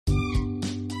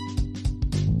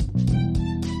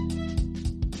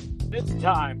It's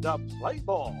time to play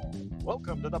ball.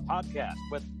 Welcome to the podcast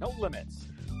with no limits.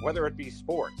 Whether it be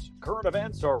sports, current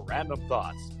events, or random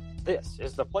thoughts, this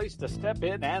is the place to step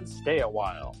in and stay a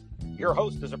while. Your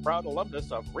host is a proud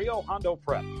alumnus of Rio Hondo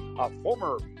Prep, a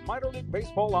former minor league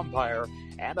baseball umpire,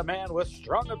 and a man with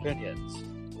strong opinions.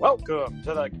 Welcome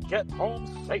to the Get Home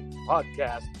Safe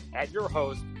podcast and your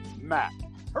host, Matt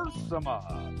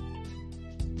Hersema.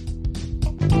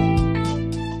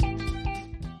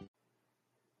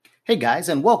 Hey guys,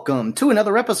 and welcome to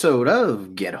another episode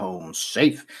of Get Home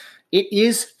Safe. It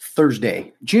is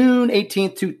Thursday, June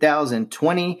 18th,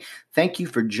 2020. Thank you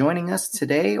for joining us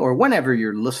today or whenever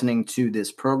you're listening to this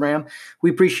program. We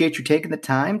appreciate you taking the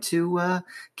time to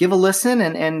give a listen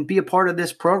and be a part of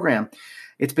this program.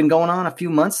 It's been going on a few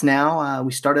months now.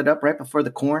 We started up right before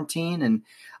the quarantine, and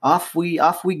off we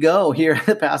go here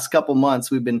the past couple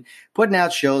months. We've been putting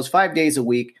out shows 5 days a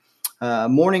week.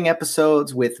 Morning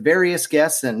episodes with various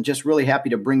guests, and just really happy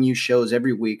to bring you shows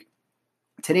every week.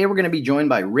 Today, we're going to be joined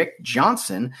by Rick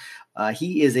Johnson.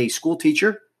 He is a school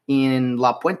teacher in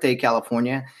La Puente,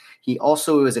 California. He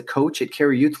also is a coach at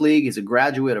Cary Youth League. He's a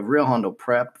graduate of Rio Hondo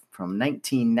Prep from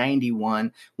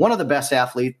 1991. One of the best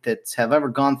athletes that have ever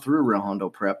gone through Rio Hondo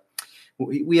Prep.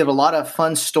 We have a lot of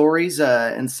fun stories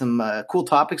and some cool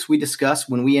topics we discussed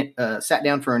when we sat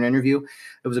down for an interview.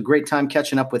 It was a great time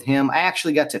catching up with him. I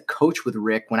actually got to coach with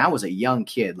Rick when I was a young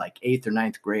kid, like 8th or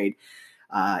 9th grade.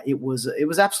 It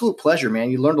was absolute pleasure, man.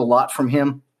 You learned a lot from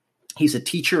him. He's a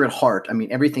teacher at heart. I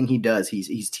mean, everything he does,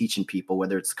 he's teaching people,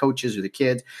 whether it's coaches or the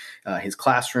kids, his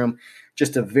classroom.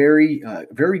 Just a very,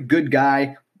 very good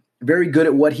guy, very good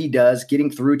at what he does, getting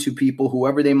through to people,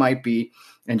 whoever they might be.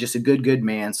 And just a good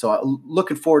man. So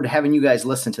looking forward to having you guys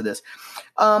listen to this.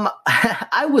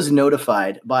 I was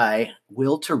notified by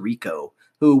Will Tarico,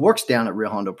 who works down at Rio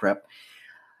Hondo Prep.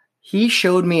 He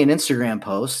showed me an Instagram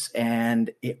post, and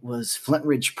it was Flint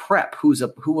Ridge Prep, who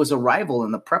was a rival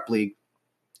in the Prep League,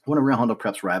 one of Rio Hondo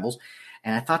Prep's rivals.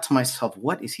 And I thought to myself,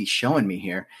 what is he showing me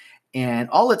here? And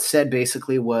all it said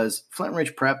basically was Flint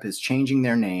Ridge Prep is changing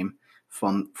their name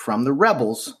from the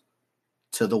Rebels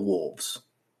to the Wolves.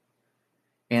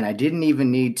 And I didn't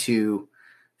even need to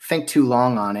think too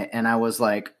long on it. And I was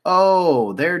like,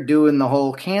 oh, they're doing the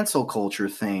whole cancel culture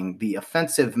thing, the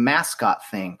offensive mascot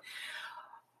thing.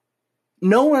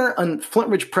 Nowhere on Flint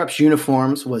Ridge Prep's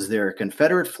uniforms was there a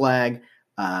Confederate flag,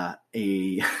 I'm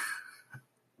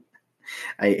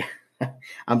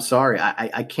sorry,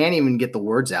 I can't even get the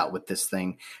words out with this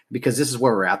thing because this is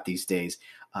where we're at these days.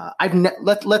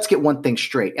 Let's get one thing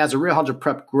straight. As a Rio Hondo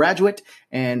Prep graduate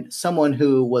and someone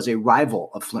who was a rival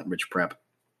of Flint Ridge Prep,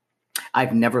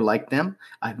 I've never liked them.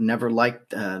 I've never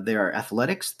liked their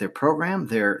athletics, their program,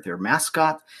 their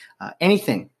mascot,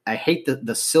 anything. I hate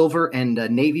the silver and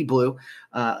navy blue,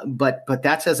 but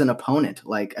that's as an opponent.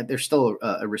 Like there's still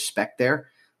a respect there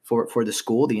for the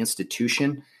school, the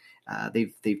institution.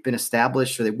 They've been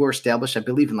established, or they were established, I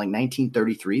believe, in like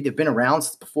 1933. They've been around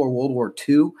since before World War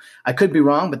II. I could be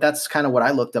wrong, but that's kind of what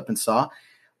I looked up and saw.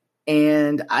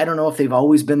 And I don't know if they've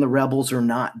always been the Rebels or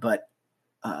not, but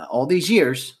all these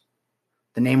years,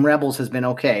 the name Rebels has been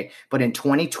okay. But in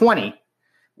 2020,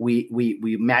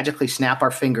 we magically snap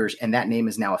our fingers, and that name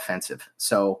is now offensive.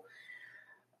 So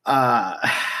I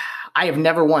have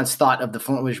never once thought of the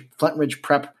Flint Ridge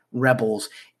Prep Rebels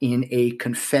in a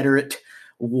Confederate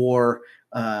war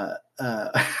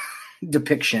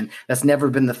depiction. That's never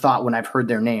been the thought when I've heard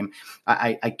their name.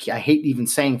 I hate even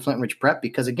saying Flint Ridge Prep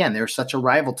because, again, they're such a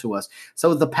rival to us.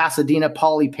 So the Pasadena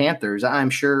Poly Panthers,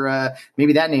 I'm sure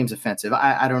maybe that name's offensive.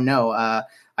 I don't know.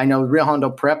 I know Rio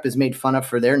Hondo Prep is made fun of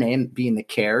for their name being the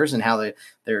Cares and how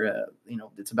they're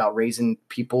it's about raising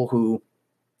people who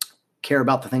care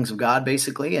about the things of God,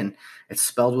 basically, and it's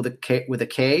spelled with a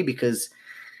K because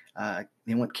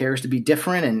they want Cares to be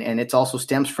different, and it also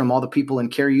stems from all the people in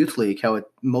Cary Youth League, how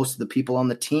most of the people on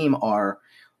the team are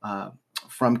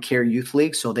from Cary Youth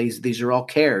League, so these are all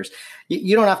Cares.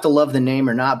 You don't have to love the name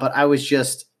or not, but I was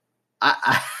just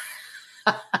I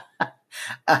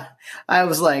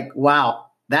was like, wow,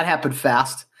 that happened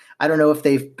fast. I don't know if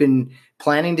they've been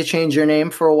planning to change their name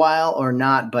for a while or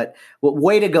not, but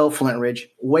way to go, Flint Ridge.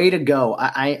 Way to go.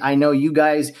 I know you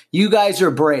guys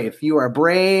are brave. You are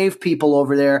brave people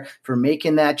over there for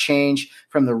making that change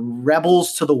from the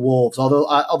Rebels to the Wolves.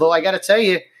 Although I got to tell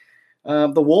you,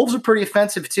 the Wolves are pretty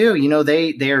offensive too.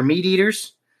 They are meat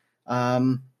eaters.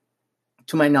 To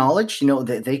my knowledge,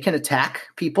 they can attack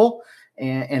people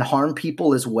and harm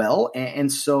people as well.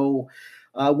 And so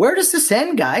where does this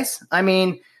end, guys? I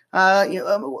mean,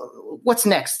 what's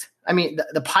next? I mean,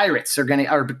 the Pirates are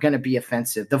gonna be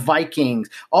offensive. The Vikings,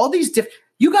 all these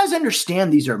you guys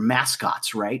understand these are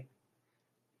mascots, right?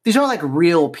 These aren't like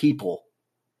real people.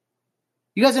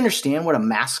 You guys understand what a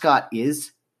mascot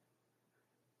is?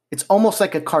 It's almost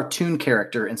like a cartoon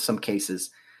character in some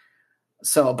cases.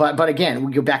 So, but again,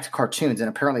 we go back to cartoons, and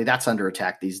apparently that's under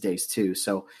attack these days too.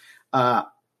 So,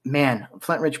 man,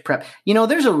 Flint Ridge Prep.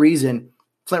 There's a reason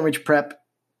Flint Ridge Prep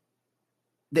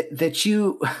that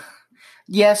you,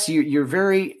 yes, you're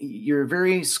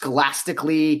very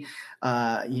scholastically,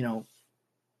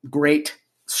 great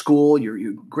school.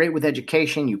 You're great with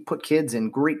education. You put kids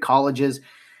in great colleges,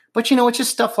 but it's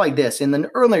just stuff like this in the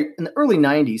early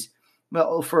 '90s.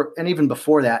 Well, and even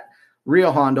before that,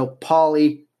 Rio Hondo,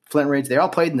 Pauley, Flint Ridge, they all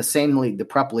played in the same league, the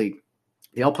Prep League.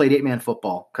 They all played 8-man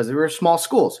football because they were small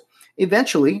schools.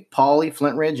 Eventually, Pauley,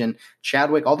 Flint Ridge, and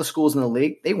Chadwick, all the schools in the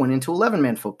league, they went into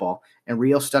 11-man football, and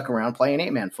Rio stuck around playing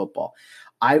 8-man football.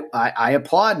 I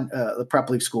applaud the Prep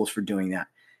League schools for doing that.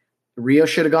 Rio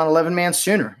should have gone 11-man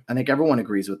sooner. I think everyone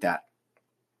agrees with that.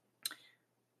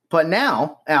 But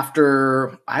now,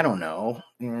 after, I don't know,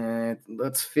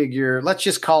 let's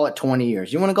just call it 20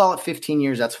 years. You want to call it 15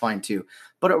 years, that's fine too.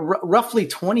 But roughly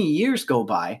 20 years go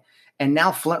by, and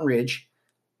now Flint Ridge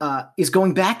is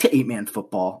going back to 8-man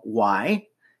football. Why?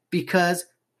 Because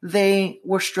they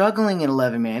were struggling in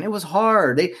 11-man. It was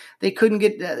hard. They couldn't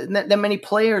get that many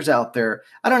players out there.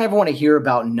 I don't ever want to hear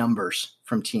about numbers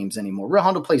from teams anymore. Rio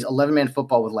Hondo plays 11-man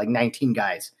football with like 19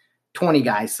 guys, 20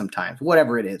 guys sometimes,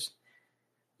 whatever it is.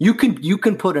 You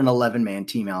can put an 11-man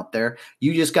team out there.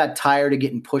 You just got tired of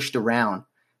getting pushed around.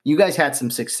 You guys had some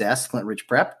success, Flint Ridge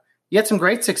Prep. You had some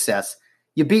great success.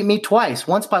 You beat me twice,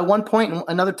 once by 1 point and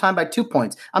another time by 2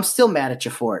 points. I'm still mad at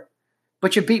you for it.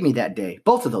 But you beat me that day,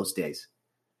 both of those days.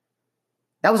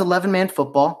 That was 11-man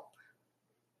football.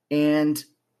 And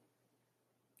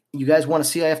you guys won a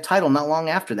CIF title not long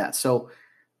after that. So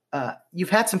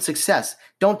you've had some success.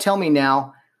 Don't tell me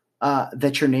now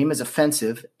that your name is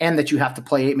offensive and that you have to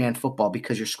play 8-man football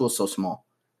because your school's so small.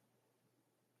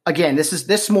 Again, this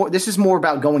is more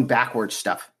about going backwards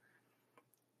stuff.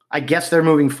 I guess they're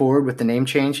moving forward with the name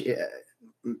change.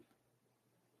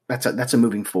 That's a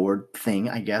moving forward thing,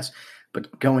 I guess.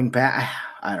 But going back,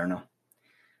 I don't know.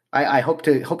 I hope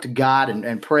to God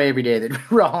and pray every day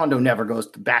that Rio Hondo never goes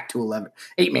back to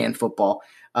 8-man football.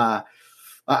 I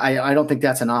don't think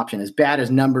that's an option. As bad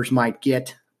as numbers might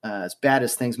get, as bad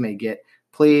as things may get,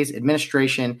 please,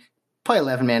 administration, play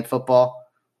 11-man football.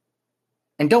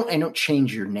 And don't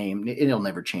change your name. It'll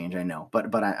never change, I know.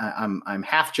 But I'm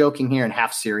half joking here and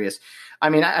half serious. I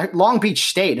mean, Long Beach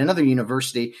State, another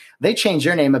university, they changed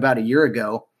their name about a year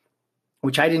ago,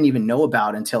 which I didn't even know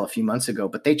about until a few months ago.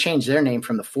 But they changed their name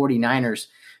from the 49ers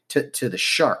to the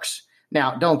Sharks.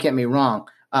 Now, don't get me wrong.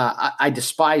 I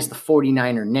despise the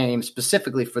 49er name,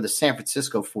 specifically for the San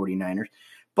Francisco 49ers.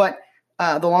 But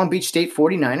the Long Beach State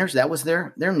 49ers, that was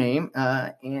their name.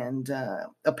 And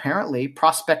apparently,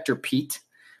 Prospector Pete,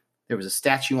 there was a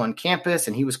statue on campus,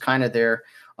 and he was kind of their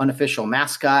unofficial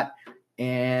mascot.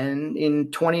 And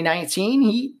in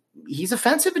 2019, he's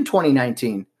offensive in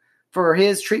 2019 for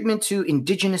his treatment to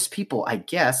indigenous people, I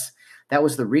guess. That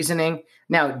was the reasoning.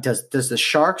 Now, does the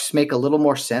Sharks make a little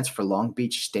more sense for Long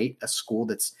Beach State, a school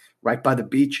that's right by the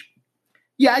beach?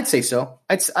 Yeah, I'd say so.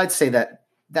 I'd say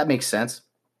that makes sense.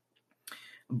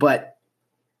 But,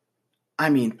 I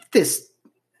mean, this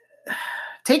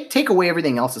take away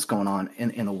everything else that's going on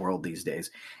in the world these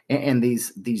days, and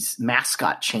these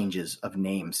mascot changes of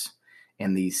names,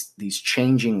 and these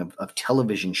changing of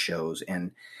television shows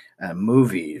and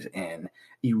movies and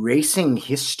erasing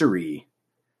history.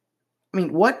 I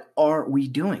mean, what are we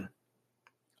doing?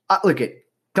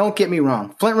 Don't get me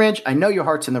wrong. Flint Ridge, I know your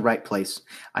heart's in the right place.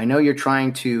 I know you're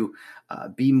trying to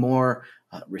be more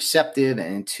receptive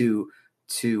and to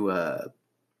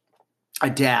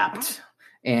adapt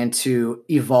and to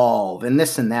evolve and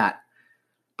this and that.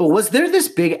 But was there this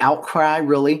big outcry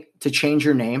really to change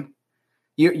your name?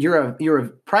 You're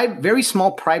a very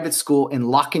small private school in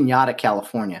La Cañada,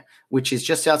 California, which is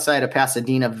just outside of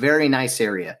Pasadena. Very nice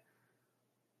area.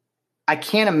 I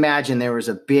can't imagine there was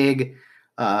a big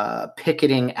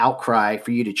picketing outcry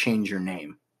for you to change your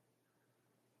name.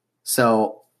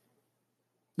 So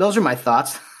those are my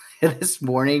thoughts this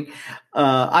morning.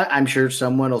 I'm sure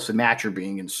someone will say, Matt, you're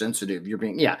being insensitive.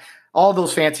 All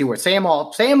those fancy words. Say them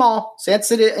all.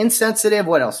 Sensitive, insensitive.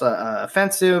 What else?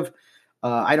 Offensive.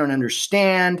 I don't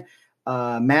understand.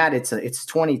 Matt, it's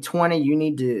 2020. You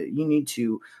need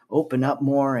to open up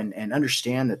more and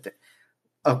understand that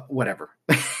whatever.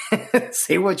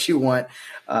 Say what you want.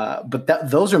 But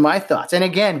those are my thoughts. And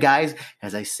again, guys,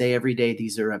 as I say every day,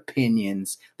 these are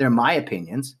opinions. They're my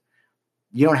opinions.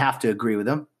 You don't have to agree with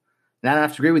them. And I don't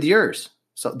have to agree with yours.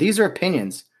 So these are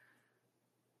opinions.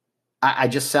 I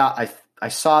I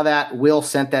saw that. Will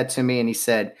sent that to me, and he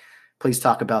said, please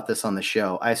talk about this on the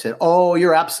show. I said, oh,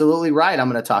 you're absolutely right. I'm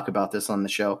going to talk about this on the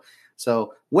show.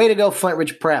 So way to go, Flint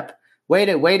Ridge Prep. Way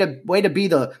to be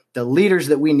the leaders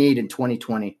that we need in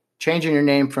 2020. Changing your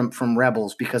name from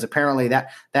Rebels, because apparently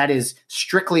that is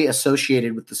strictly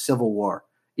associated with the Civil War,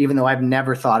 even though I've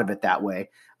never thought of it that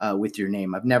way with your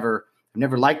name. I've never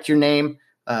liked your name.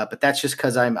 But that's just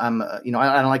because I'm I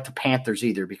don't like the Panthers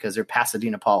either, because they're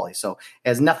Pasadena Poly. So it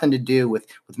has nothing to do with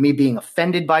me being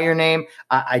offended by your name.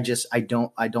 I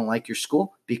don't like your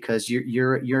school because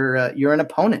you're an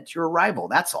opponent. You're a rival.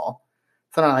 That's all.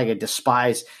 It's not like I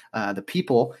despise the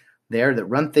people there that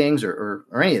run things or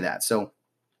any of that. So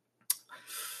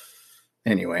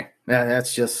anyway,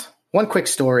 that's just one quick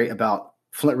story about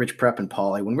Flint Ridge Prep and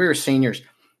Poly. When we were seniors,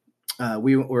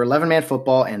 we were 11-man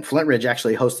football, and Flint Ridge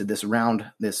actually hosted this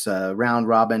round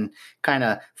robin kind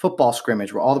of football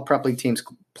scrimmage where all the prep league teams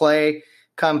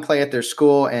come play at their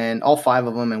school, and all 5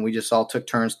 of them, and we just all took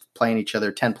turns playing each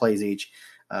other, 10 plays each,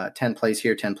 10 plays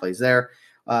here, 10 plays there.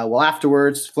 Well,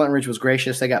 afterwards, Flint Ridge was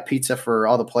gracious. They got pizza for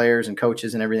all the players and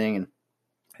coaches and everything, and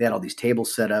they had all these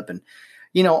tables set up. And,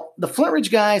 the Flint Ridge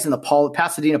guys and the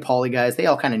Pasadena Poly guys, they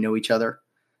all kind of know each other.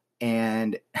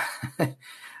 And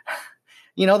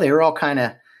they were all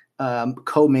kind of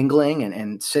co-mingling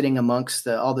and sitting amongst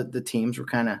all the teams were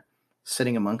kind of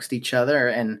sitting amongst each other.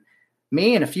 And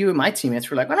me and a few of my teammates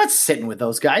were like, I'm not sitting with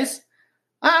those guys.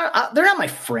 They're not my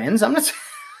friends. I'm not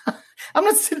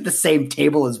sitting at the same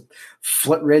table as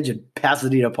Flint Ridge and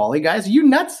Pasadena Poly guys. Are you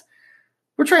nuts?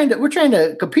 We're trying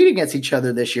to compete against each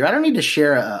other this year. I don't need to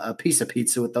share a piece of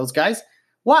pizza with those guys.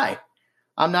 Why?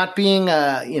 I'm not being,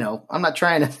 I'm not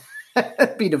trying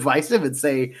to be divisive and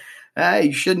say,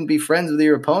 you shouldn't be friends with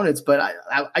your opponents, but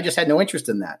I just had no interest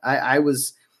in that. I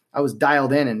was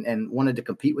dialed in and wanted to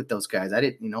compete with those guys. I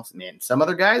didn't, man, some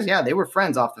other guys, yeah, they were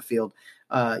friends off the field,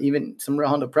 even some Real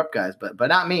Hondo Prep guys, but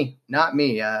not me.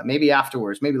 Maybe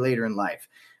afterwards, maybe later in life,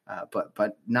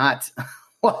 but not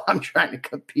while I'm trying to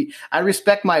compete. I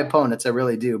respect my opponents, I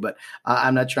really do, but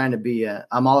I'm not trying to be.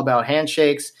 I'm all about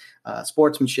handshakes,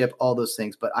 sportsmanship, all those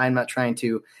things, but I'm not trying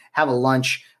to have a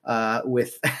lunch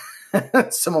with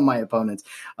some of my opponents.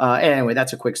 Anyway,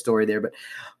 that's a quick story there, but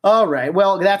all right.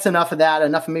 Well, that's enough of that.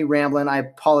 Enough of me rambling. I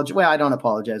apologize. Well, I don't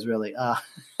apologize really. I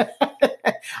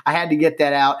had to get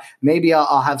that out. Maybe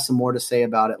I'll have some more to say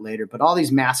about it later, but all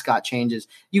these mascot changes,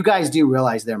 you guys do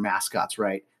realize they're mascots,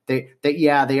 right?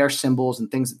 They are symbols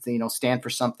and things that, stand for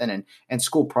something and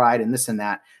school pride and this and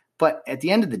that. But at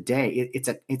the end of the day,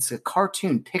 it's a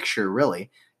cartoon picture,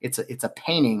 really. It's a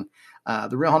painting.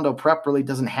 The Real Hondo Prep really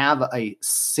doesn't have a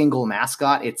single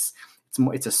mascot. It's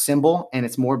a symbol, and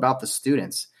it's more about the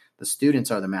students. The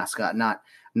students are the mascot,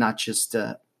 not just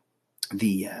the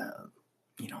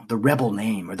rebel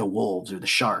name or the Wolves or the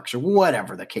Sharks or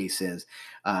whatever the case is.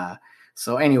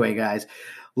 So anyway, guys,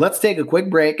 let's take a quick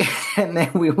break, and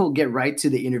then we will get right to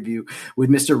the interview with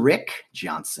Mr. Rick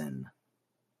Johnson.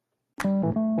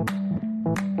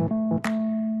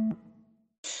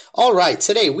 All right,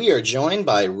 today we are joined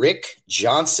by Rick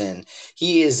Johnson.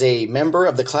 He is a member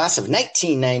of the class of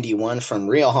 1991 from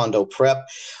Real Hondo Prep.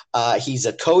 He's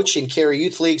a coach in Cary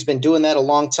Youth League. He's been doing that a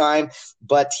long time,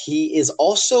 but he is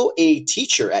also a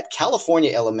teacher at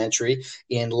California Elementary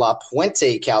in La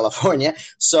Puente, California.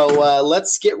 So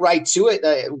let's get right to it.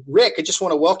 Rick, I just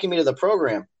want to welcome you to the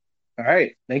program. All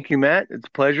right. Thank you, Matt. It's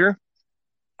a pleasure.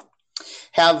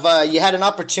 Have you had an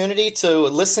opportunity to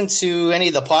listen to any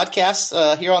of the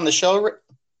podcasts here on the show,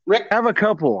 Rick? I have a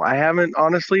couple. I haven't,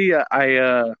 honestly.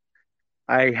 I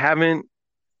haven't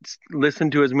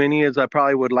listened to as many as I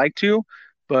probably would like to,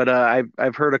 but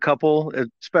I've heard a couple,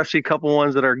 especially a couple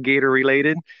ones that are Gator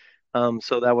related.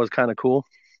 So that was kind of cool.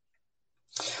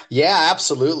 Yeah,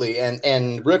 absolutely.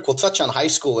 And Rick, we'll touch on high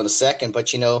school in a second,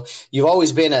 but you've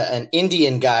always been an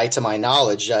Indian guy to my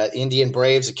knowledge, Indian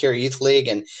Braves, the Cary Youth League,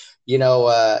 and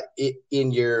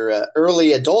in your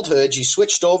early adulthood, you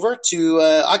switched over to,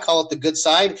 I call it the good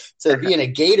side, to being a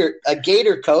Gator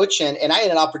coach. And I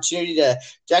had an opportunity to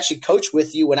actually coach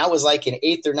with you when I was like in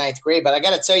 8th or 9th grade. But I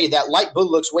got to tell you, that light blue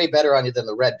looks way better on you than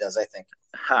the red does, I think.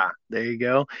 There you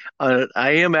go.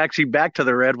 I am actually back to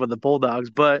the red with the Bulldogs.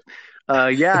 But,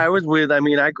 I was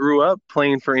I grew up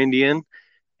playing for Indian,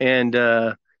 and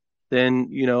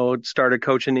then, started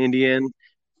coaching Indian.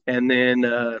 And then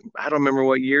I don't remember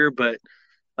what year, but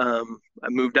I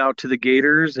moved out to the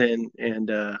Gators and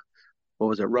what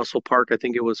was it, Russell Park, I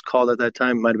think it was called at that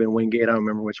time. It might have been Wingate. I don't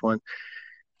remember which one.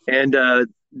 And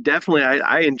definitely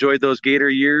I enjoyed those Gator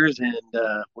years, and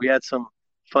we had some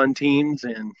fun teams,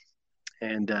 and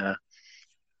it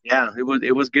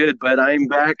was good. But I'm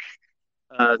back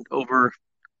over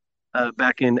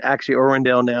back in actually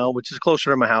Irwindale now, which is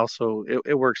closer to my house, so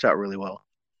it works out really well.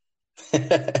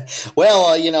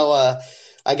 Well,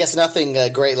 I guess nothing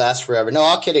great lasts forever. No,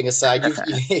 all kidding aside,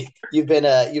 you've been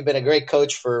a great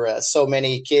coach for so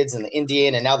many kids in the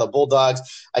Indian and now the Bulldogs.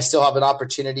 I still have an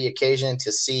opportunity, occasion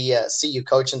to see you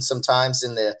coaching sometimes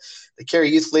in the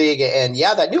Cary Youth League, and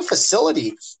yeah, that new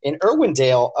facility in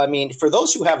Irwindale. I mean, for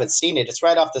those who haven't seen it, it's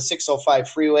right off the 605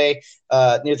 freeway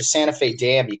near the Santa Fe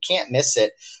Dam. You can't miss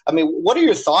it. I mean, what are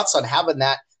your thoughts on having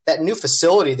that new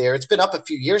facility there? It's been up a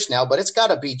few years now, but it's got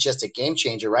to be just a game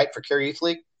changer, right, for Cary Youth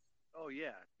League? Oh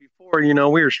yeah. Before,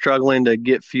 we were struggling to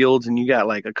get fields and you got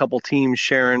like a couple teams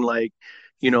sharing like,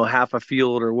 half a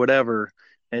field or whatever.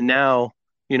 And now,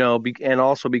 and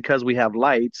also because we have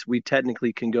lights, we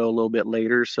technically can go a little bit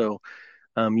later. So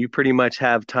you pretty much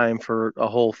have time for a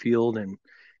whole field and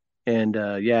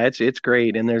yeah, it's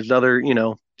great. And there's other,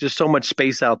 just so much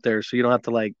space out there. So you don't have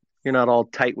to like, you're not all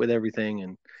tight with everything.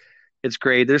 And it's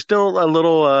great. There's still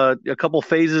a couple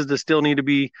phases that still need to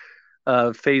be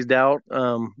phased out.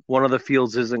 One of the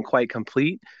fields isn't quite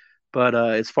complete, but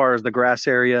as far as the grass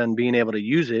area and being able to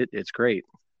use it, it's great.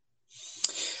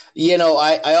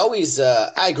 I always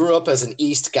I grew up as an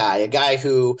East guy, a guy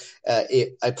who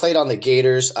I played on the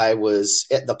Gators.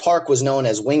 The park was known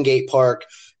as Wingate Park.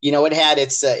 It had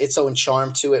its own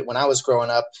charm to it when I was growing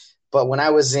up. But when I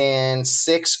was in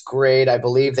sixth grade, I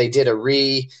believe they did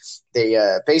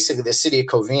basically the city of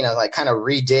Covina like kind of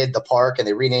redid the park and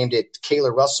they renamed it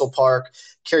Kayla Russell Park.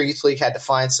 Cary Youth League had to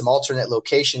find some alternate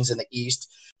locations in the East.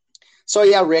 So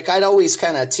yeah, Rick, I'd always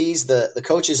kind of tease the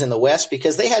coaches in the West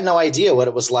because they had no idea what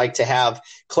it was like to have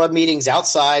club meetings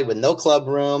outside with no club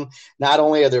room. Not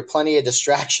only are there plenty of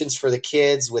distractions for the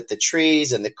kids with the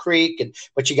trees and the creek,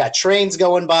 but you got trains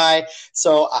going by.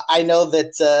 So I know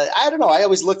that I don't know. I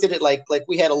always looked at it like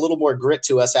we had a little more grit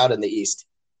to us out in the East.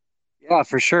 Yeah,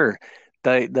 for sure.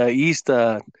 The East,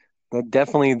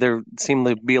 definitely there seemed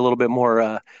to be a little bit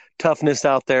more toughness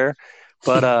out there.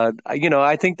 But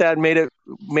I think that made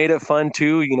it fun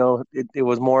too. It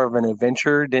was more of an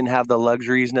adventure. Didn't have the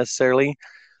luxuries necessarily.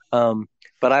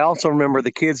 But I also remember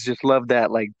the kids just loved that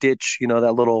like ditch,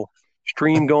 that little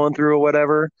stream going through or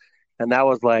whatever. And that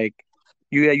was like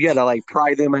you had to like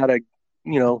pry them out of,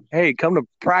 hey, come to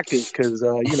practice because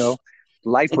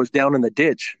life was down in the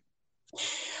ditch.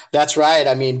 That's right.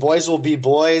 I mean, boys will be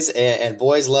boys, and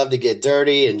boys love to get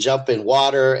dirty and jump in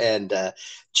water and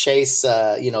chase,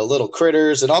 little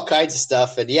critters and all kinds of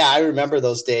stuff. And yeah, I remember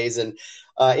those days. And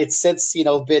it's since,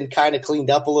 been kind of cleaned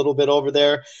up a little bit over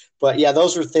there. But yeah,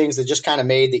 those were things that just kind of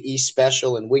made the East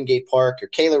special in Wingate Park or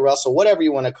Kayla Russell, whatever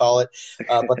you want to call it.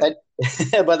 But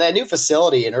that new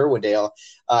facility in Irwindale,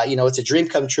 it's a dream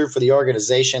come true for the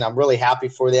organization. I'm really happy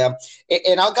for them.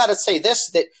 And I've got to say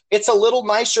this, that it's a little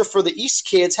nicer for the East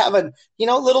kids having,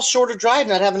 a little shorter drive,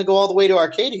 not having to go all the way to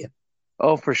Arcadia.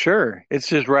 Oh, for sure. It's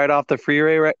just right off the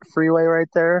freeway right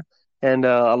there. And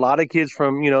a lot of kids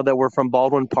from, that were from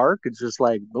Baldwin Park, it's just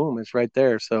like, boom, it's right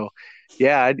there. So,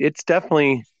 yeah, it's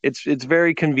definitely, it's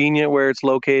very convenient where it's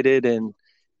located. And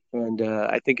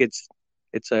I think it's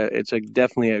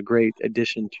definitely a great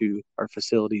addition to our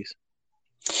facilities.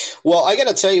 Well, I got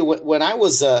to tell you, when I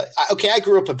was I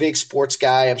grew up a big sports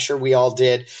guy. I'm sure we all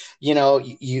did.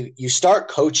 You start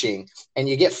coaching and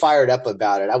you get fired up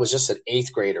about it. I was just an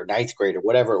eighth grader, ninth grader,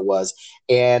 whatever it was,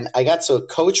 and I got to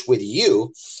coach with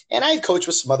you. And I had coached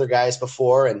with some other guys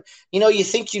before, and you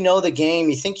think you know the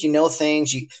game, you think you know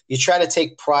things, you try to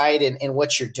take pride in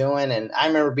what you're doing. And I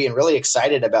remember being really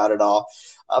excited about it all.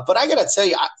 But I got to tell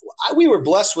you, we were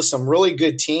blessed with some really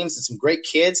good teams and some great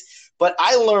kids. But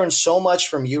I learned so much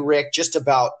from you, Rick, just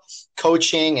about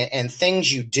coaching and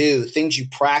things you do, things you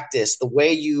practice, the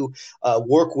way you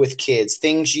work with kids,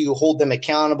 things you hold them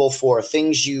accountable for,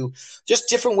 just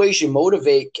different ways you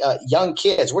motivate young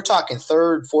kids. We're talking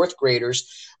third, fourth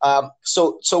graders.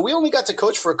 So we only got to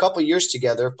coach for a couple of years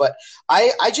together, but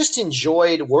I just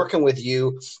enjoyed working with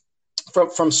you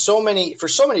for so many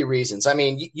reasons. I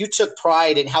mean, you took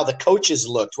pride in how the coaches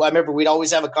looked. Well, I remember we'd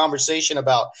always have a conversation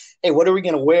about, hey, what are we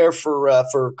going to wear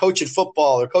for coaching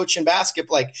football or coaching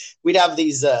basketball? Like we'd have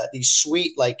these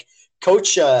sweet like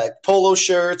coach polo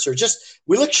shirts, or just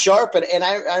we look sharp. And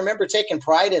I remember taking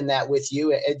pride in that with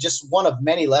you. It just one of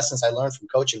many lessons I learned from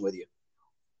coaching with you.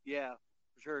 Yeah,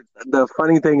 for sure. The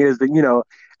funny thing is that,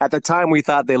 at the time we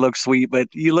thought they looked sweet, but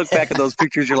you look back at those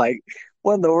pictures, you're like,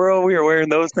 what in the world, we were wearing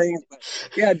those things? But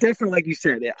yeah, definitely, like you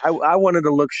said, I wanted to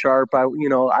look sharp. I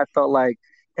felt like,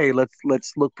 hey,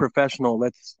 let's look professional.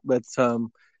 Let's I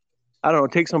don't know,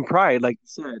 take some pride, like you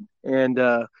said.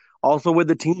 And also with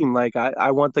the team, like I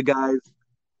want the guys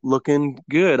looking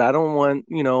good. I don't want,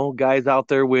 guys out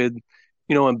there with,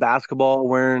 in basketball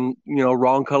wearing,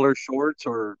 wrong color shorts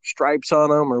or stripes on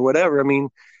them or whatever. I mean,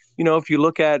 if you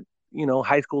look at,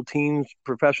 high school teams,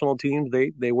 professional teams,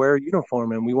 they wear a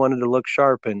uniform, and we wanted to look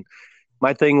sharp. And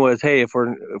my thing was, hey, if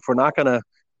we're not gonna,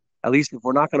 at least if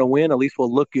we're not gonna win, at least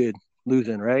we'll look good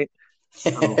losing, right? So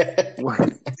at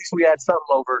least we had something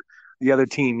over the other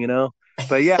team,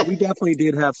 But yeah, we definitely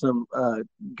did have some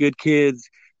good kids,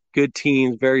 good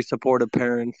teams, very supportive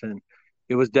parents, and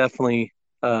it was definitely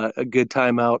a good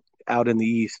time out in the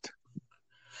East.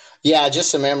 Yeah, just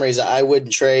some memories I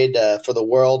wouldn't trade for the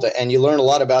world. And you learn a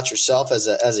lot about yourself as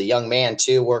a young man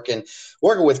too, working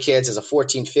with kids as a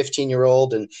 14,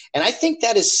 15-year-old. And I think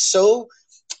that is so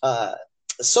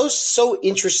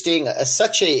interesting,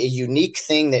 such a unique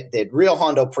thing that Rio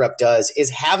Hondo Prep does, is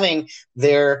having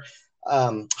their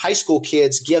high school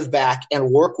kids give back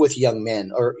and work with young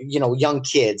men or, young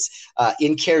kids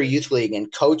in Cary Youth League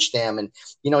and coach them. And,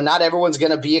 not everyone's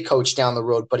going to be a coach down the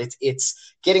road, but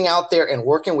it's getting out there and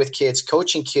working with kids,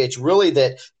 coaching kids, really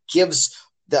that gives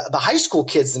the high school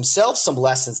kids themselves some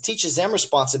lessons, teaches them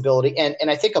responsibility. And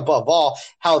I think above all,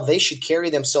 how they should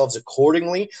carry themselves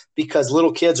accordingly, because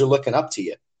little kids are looking up to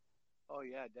you. Oh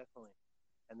yeah, definitely.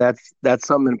 And that's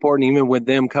something important, even with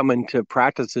them coming to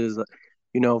practices.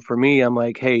 For me, I'm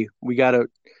like, hey, we gotta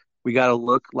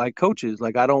look like coaches.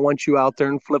 Like, I don't want you out there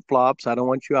in flip flops. I don't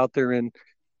want you out there in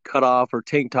cutoff or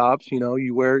tank tops.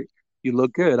 You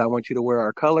look good. I want you to wear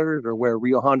our colors or wear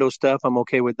Rio Hondo stuff. I'm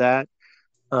okay with that.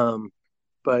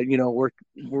 But we're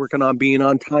working on being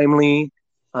on timely.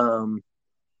 And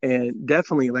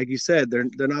definitely, like you said, they're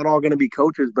not all going to be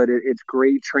coaches, but it's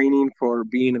great training for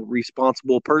being a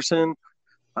responsible person,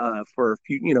 for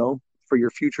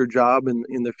your future job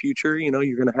in the future. You're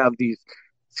going to have these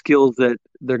skills that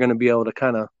they're going to be able to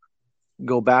kind of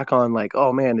go back on, like,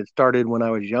 oh man, it started when I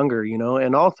was younger,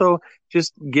 and also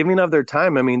just giving of their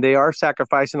time. I mean, they are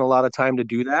sacrificing a lot of time to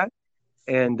do that.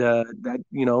 And that,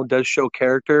 does show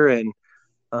character, and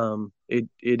it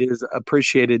is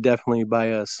appreciated definitely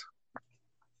by us.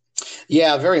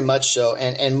 Yeah, very much so.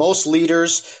 And most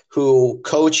leaders who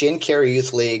coach in Cary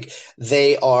Youth League,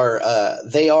 they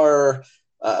are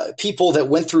people that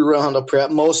went through Rio Hondo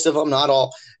Prep, most of them, not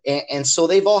all. And so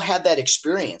they've all had that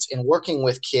experience in working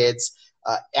with kids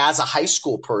as a high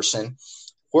school person,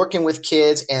 working with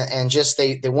kids, and just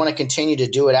they want to continue to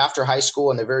do it after high school,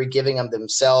 and they're very giving of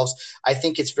themselves. I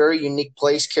think it's a very unique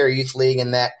place, Cary Youth League, in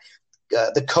that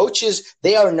the coaches,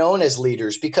 they are known as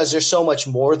leaders because they're so much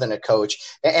more than a coach.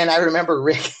 And I remember,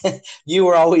 Rick, you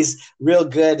were always real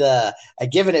good at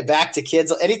giving it back to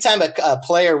kids. Anytime a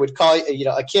player would call,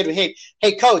 a kid,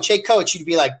 hey, coach, you'd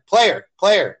be like, player.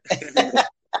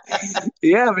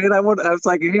 Yeah, man. I was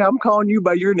like, hey, I'm calling you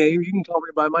by your name. You can call me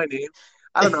by my name.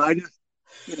 I don't know. I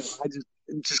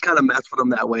just kind of mess with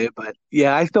them that way. But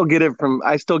yeah, I still get it from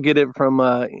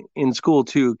in school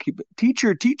too. Keep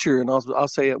teacher, and I'll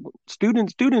say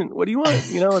student. What do you want?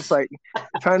 It's like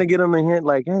trying to get them a hint,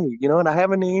 like, hey, and I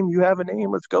have a name, you have a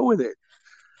name. Let's go with it.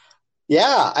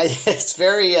 Yeah, it's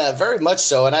very, very much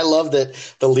so. And I love that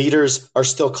the leaders are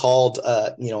still called,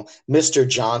 Mr.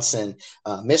 Johnson,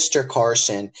 Mr.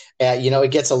 Carson.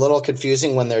 It gets a little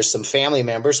confusing when there's some family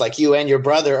members like you and your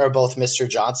brother are both Mr.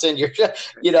 Johnson.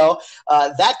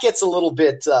 That gets a little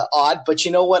bit odd. But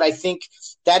you know what? I think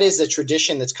that is a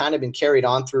tradition that's kind of been carried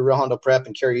on through Rio Hondo Prep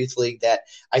and Cary Youth League that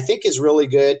I think is really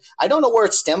good. I don't know where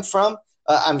it stemmed from.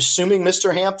 I'm assuming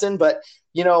Mr. Hampton, but,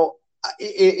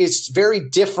 it's very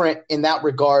different in that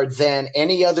regard than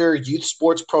any other youth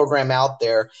sports program out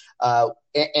there.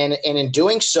 And in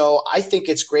doing so, I think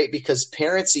it's great because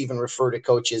parents even refer to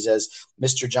coaches as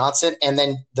Mr. Johnson, and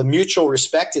then the mutual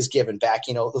respect is given back,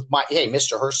 hey,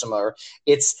 Mr. Hersema.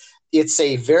 It's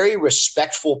a very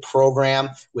respectful program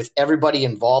with everybody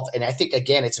involved. And I think,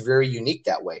 again, it's very unique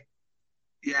that way.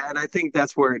 Yeah. And I think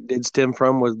that's where it did stem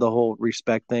from, was the whole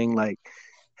respect thing. Like,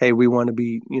 hey, we want to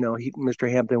be, Mr.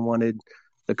 Hampton wanted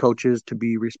the coaches to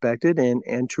be respected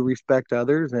and to respect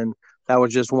others. And that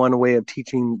was just one way of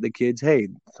teaching the kids, hey,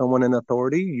 someone in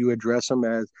authority, you address them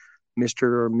as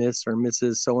Mr. or Miss or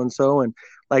Mrs. So-and-so. And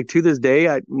like to this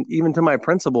day, even to my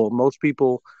principal, most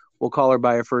people will call her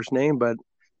by her first name, but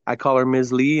I call her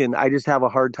Ms. Lee, and I just have a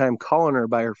hard time calling her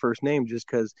by her first name just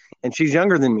because, and she's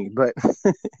younger than me, but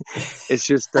it's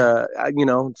just,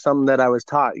 something that I was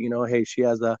taught, hey, she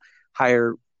has a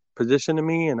higher position to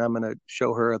me, and I'm going to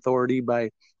show her authority by,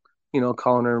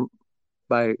 calling her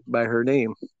by her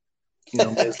name,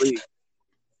 Ms. Lee.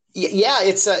 Yeah,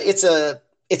 it's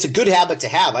a good habit to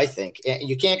have, I think.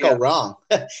 You can't go wrong.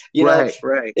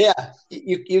 Right. Yeah,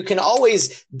 you can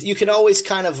always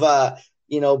kind of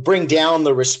bring down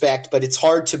the respect, but it's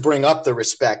hard to bring up the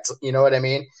respect. You know what I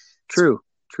mean? True,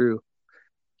 true.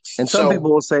 And some So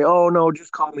people will say, "Oh no,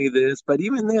 just call me this." But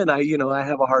even then, I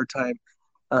have a hard time,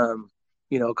 um,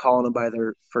 calling them by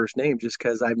their first name just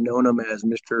because I've known them as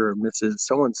Mister or Mrs.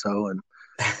 So and so, and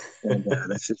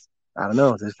that's just, I don't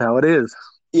know, that's how it is.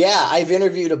 yeah, I've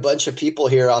interviewed a bunch of people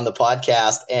here on the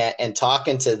podcast, and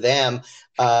talking to them.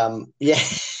 Yeah,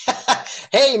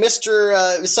 hey,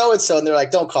 Mister So and So, and they're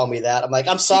like, "Don't call me that." I'm like,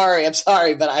 I'm sorry,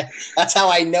 but that's how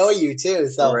I know you too.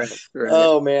 So, Right, right.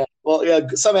 oh man, well, yeah,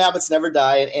 some habits never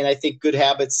die, and I think good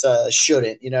habits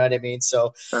shouldn't. You know what I mean?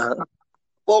 So, Uh,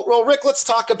 well, Rick, let's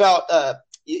talk about.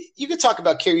 You could talk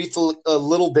about Cary Youth a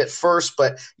little bit first,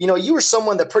 but you were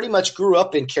someone that pretty much grew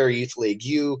up in Cary Youth League.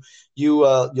 You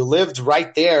lived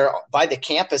right there by the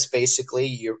campus, basically.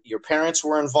 Your parents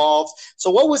were involved.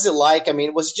 So what was it like? I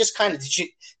mean, was it just kind of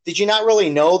did you not really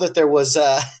know that there was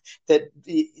that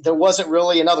there wasn't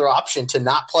really another option to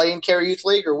not play in Cary Youth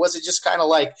League, or was it just kind of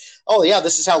like, oh yeah,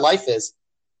 this is how life is?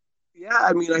 yeah,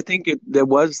 I mean, I think that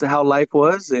was how life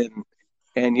was,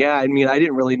 and yeah, I mean, I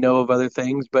didn't really know of other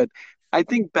things, but I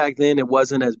think back then it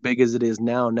wasn't as big as it is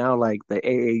now. Now, like the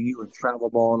AAU and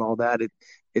travel ball and all that,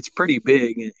 it's pretty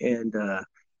big, and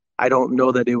I don't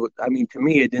know that it would. I mean, to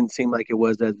me, it didn't seem like it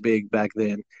was as big back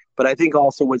then. But I think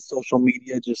also with social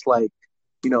media, just like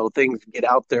things get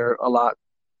out there a lot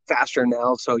faster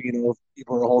now. So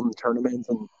people are holding tournaments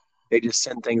and they just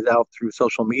send things out through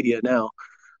social media now.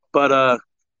 But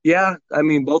yeah, I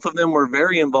mean, both of them were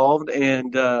very involved,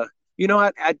 and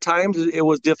at times it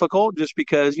was difficult just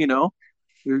because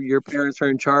your parents are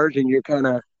in charge and you're kind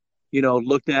of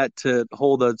looked at to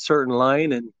hold a certain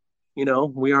line, and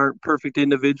we aren't perfect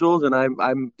individuals, and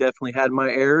I'm definitely had my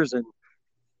errors,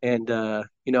 and that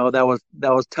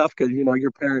was tough because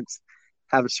your parents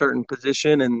have a certain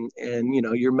position, and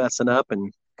you're messing up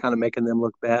and kind of making them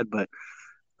look bad, but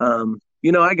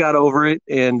I got over it,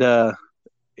 and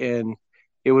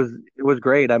it was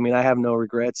great. I mean, I have no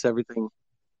regrets. Everything.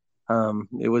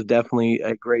 It was definitely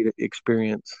a great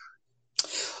experience.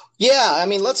 Yeah, I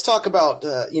mean, let's talk about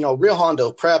Rio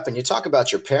Hondo Prep, and you talk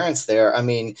about your parents there. I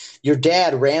mean, your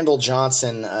dad, Randall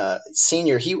Johnson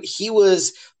Senior, he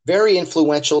was very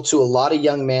influential to a lot of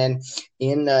young men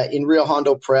in Rio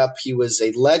Hondo Prep. He was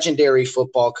a legendary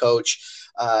football coach.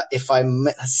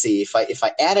 Let's see, if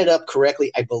I added up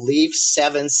correctly, I believe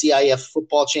 7 CIF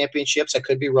football championships. I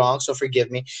could be wrong, so forgive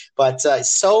me. But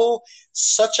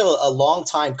such a long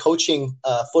time coaching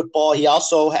football. He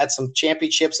also had some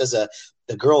championships as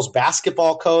the girls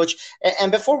basketball coach.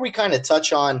 And before we kind of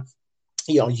touch on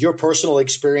your personal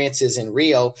experiences in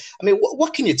Rio, I mean,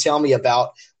 what can you tell me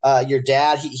about your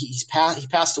dad? He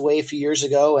passed away a few years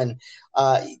ago, and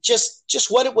just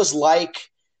what it was like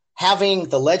having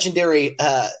the legendary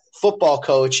football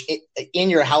coach in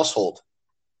your household.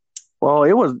 Well,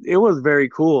 it was very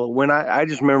cool. When I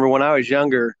just remember when I was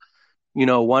younger,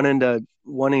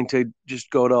 wanting to just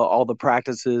go to all the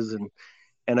practices,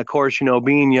 and of course,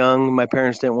 being young, my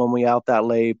parents didn't want me out that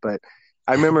late, but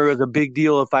I remember it was a big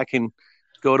deal if I can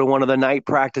go to one of the night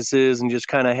practices and just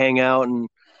kind of hang out and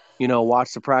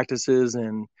watch the practices.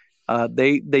 And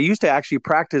they used to actually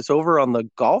practice over on the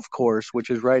golf course, which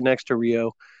is right next to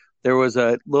Rio. There was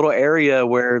a little area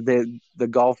where the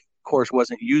golf course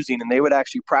wasn't using, and they would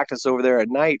actually practice over there at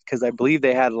night because I believe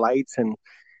they had lights, and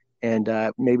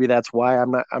maybe that's why.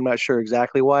 I'm not sure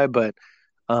exactly why, but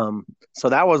so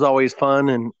that was always fun,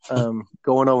 and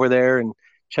going over there and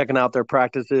checking out their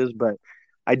practices. But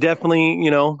I definitely,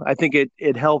 I think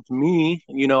it helped me.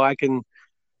 I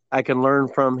can learn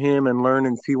from him and learn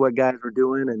and see what guys were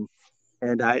doing,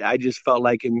 and I just felt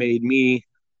like it made me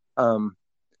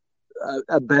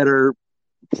a better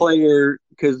player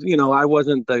because I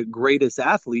wasn't the greatest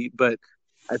athlete, but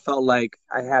I felt like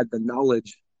I had the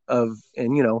knowledge of,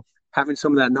 and having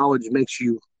some of that knowledge makes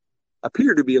you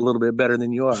appear to be a little bit better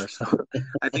than you are. So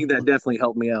I think that definitely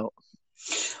helped me out.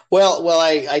 Well,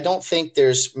 I don't think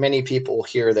there's many people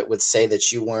here that would say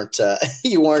that you weren't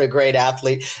you weren't a great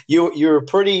athlete. You were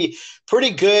pretty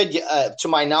good. To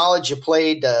my knowledge, you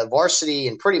played varsity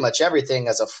in pretty much everything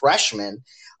as a freshman.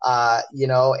 Man,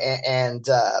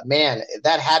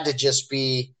 that had to just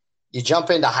be, you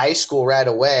jump into high school right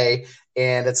away,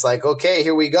 and it's like, okay,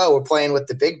 here we go. We're playing with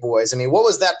the big boys. I mean, what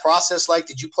was that process like?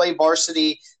 Did you play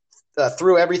varsity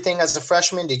through everything as a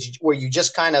freshman? Were you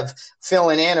just kind of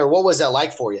filling in, or what was that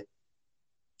like for you?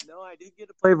 No, I did get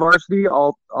to play varsity,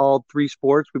 all three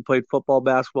sports. We played football,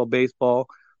 basketball, baseball.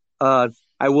 I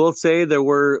will say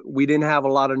we didn't have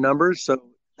a lot of numbers, so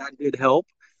that did help.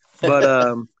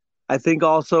 But I think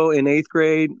also in eighth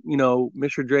grade,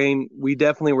 Mr. Drain, we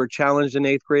definitely were challenged in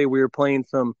eighth grade. We were playing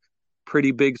some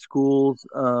pretty big schools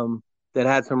that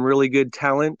had some really good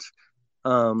talent.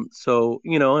 So,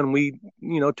 and we,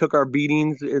 took our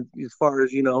beatings as far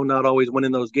as, not always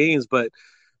winning those games, but,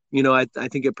 I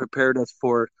think it prepared us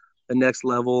for the next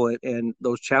level and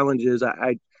those challenges.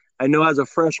 I know as a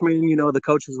freshman, the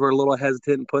coaches were a little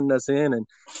hesitant in putting us in, and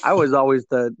I was always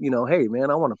hey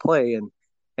man, I want to play.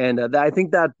 And I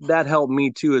think that helped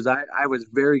me too, is I was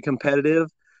very competitive.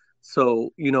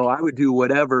 So, I would do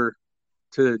whatever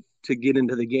to get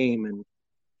into the game.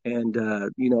 And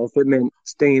if it meant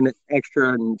staying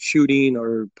extra and shooting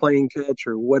or playing catch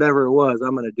or whatever it was,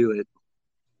 I'm going to do it.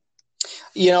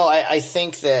 I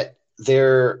think that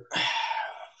there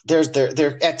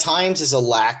at times is a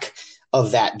lack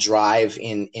of that drive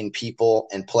in people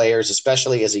and players,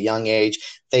 especially as a young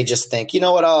age. They just think,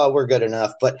 we're good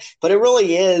enough. But it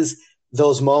really is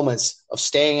those moments of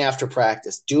staying after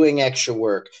practice, doing extra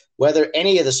work, whether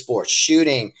any of the sports,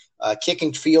 shooting,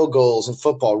 kicking field goals in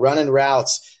football, running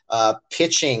routes,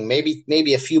 pitching,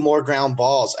 maybe a few more ground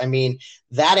balls. I mean,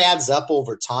 that adds up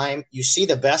over time. You see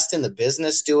the best in the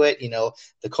business do it,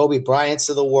 the Kobe Bryants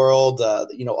of the world,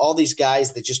 all these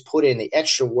guys that just put in the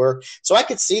extra work. So I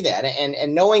could see that.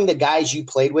 And knowing the guys you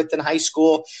played with in high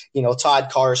school, Todd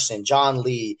Carson, John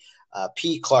Lee,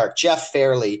 Pete Clark, Jeff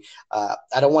Fairley, I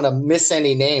don't want to miss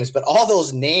any names, but all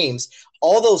those names,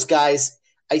 all those guys,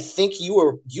 I think you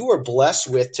were blessed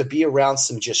with to be around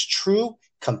some just true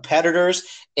competitors.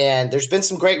 And there's been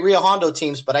some great Rio Hondo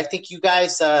teams, but I think you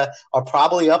guys are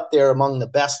probably up there among the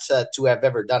best to have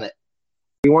ever done it.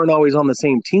 We weren't always on the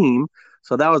same team,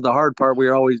 so that was the hard part. We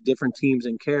were always different teams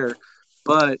in care.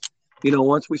 But,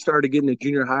 once we started getting to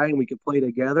junior high and we could play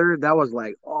together, that was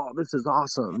like, oh, this is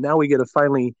awesome. Now we get to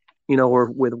finally,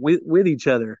 we're with each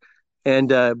other. And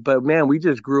but, man, we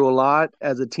just grew a lot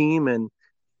as a team,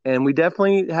 and we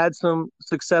definitely had some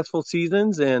successful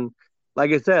seasons. And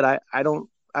like I said,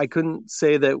 I couldn't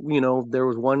say that, there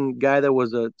was one guy that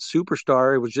was a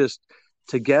superstar. It was just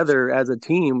together as a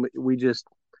team. We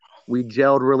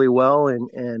gelled really well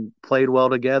and played well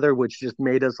together, which just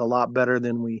made us a lot better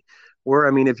than we were.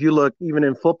 I mean, if you look, even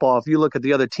in football, if you look at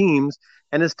the other teams,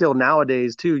 and it's still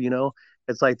nowadays too,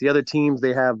 it's like the other teams,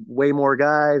 they have way more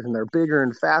guys and they're bigger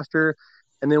and faster.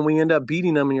 And then we end up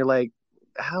beating them and you're like,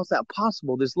 how's that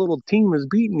possible? This little team is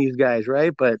beating these guys,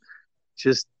 right? But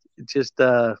just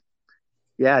the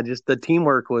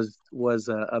teamwork was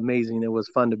amazing. It was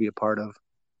fun to be a part of.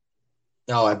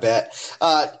 Oh, I bet.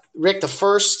 Rick, the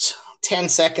first 10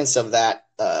 seconds of that,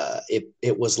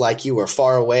 it was like you were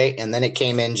far away, and then it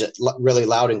came in just really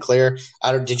loud and clear.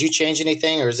 Did you change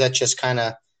anything, or is that just kind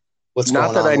of what's going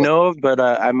on? Not that I know of, but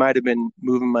I might have been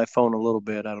moving my phone a little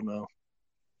bit. I don't know.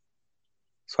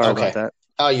 Sorry about that.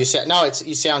 Oh, you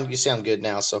sound good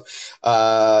now. So,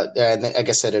 and like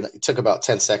I said, it took about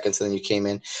 10 seconds, and then you came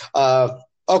in.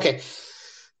 Okay.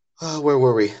 Where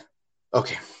were we?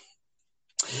 Okay.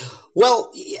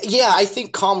 Well, yeah, I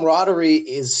think camaraderie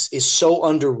is so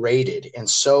underrated, and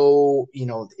so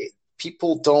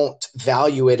people don't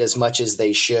value it as much as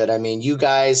they should. I mean, you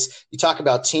guys, you talk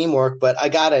about teamwork, but I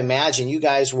got to imagine you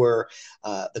guys were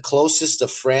the closest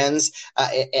of friends.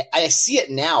 I see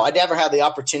it now. I never had the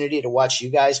opportunity to watch you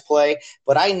guys play,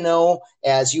 but I know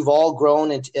as you've all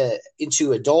grown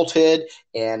into adulthood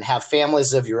and have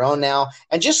families of your own now,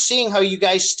 and just seeing how you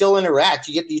guys still interact.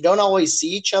 You don't always see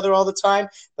each other all the time,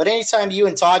 but anytime you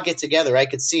and Todd get together, I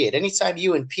could see it. Anytime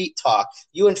you and Pete talk,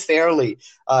 you and Fairley,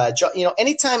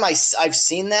 anytime I've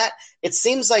seen that, it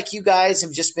seems like you guys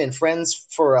have just been friends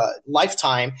for a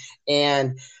lifetime,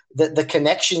 and the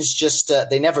connections just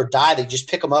they never die. They just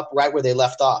pick them up right where they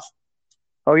left off.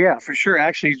 Oh yeah, for sure.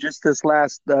 Actually, just this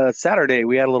last Saturday,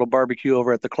 we had a little barbecue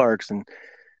over at the Clarks, and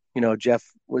Jeff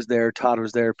was there, Todd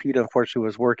was there, Pete unfortunately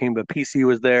was working, but PC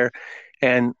was there,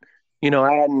 and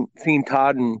I hadn't seen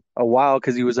Todd in a while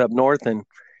because he was up north, and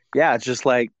yeah, it's just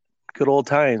like good old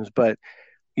times. But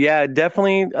yeah,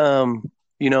 definitely,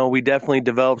 we definitely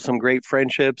developed some great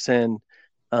friendships, and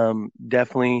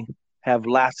definitely have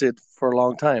lasted for a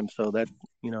long time. So that,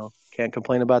 can't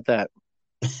complain about that.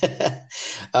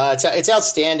 It's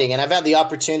outstanding. And I've had the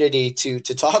opportunity to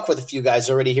talk with a few guys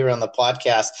already here on the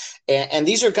podcast. And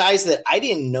these are guys that I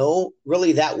didn't know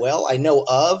really that well. I know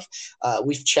of,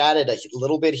 we've chatted a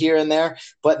little bit here and there,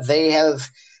 but they have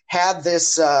had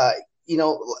this, I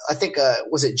think,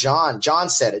 was it John? John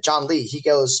said it, John Lee. He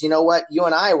goes, you know what? You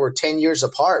and I were 10 years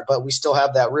apart, but we still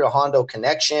have that Rio Hondo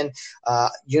connection.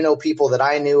 People that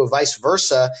I knew, vice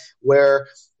versa, where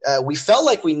we felt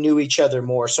like we knew each other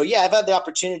more. So, yeah, I've had the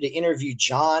opportunity to interview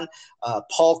John,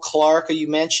 Paul Clark, who you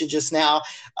mentioned just now.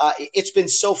 It's been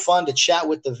so fun to chat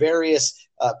with the various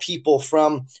people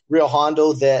from Rio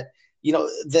Hondo that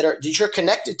you're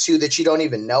connected to that you don't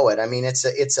even know it. I mean, it's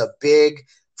a big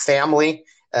family.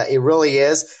 It really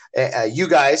is. You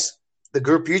guys, the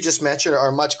group you just mentioned,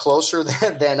 are much closer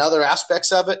than other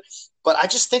aspects of it. But I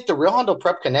just think the Rio Hondo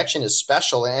Prep connection is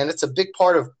special, and it's a big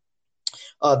part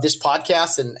of this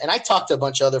podcast. And I talked to a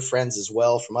bunch of other friends as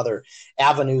well from other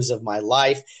avenues of my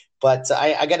life. But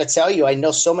I got to tell you, I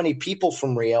know so many people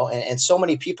from Rio and so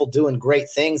many people doing great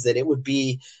things that it would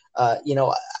be,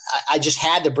 I just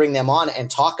had to bring them on and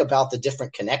talk about the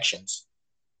different connections.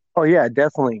 Oh, yeah,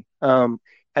 definitely. And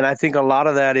I think a lot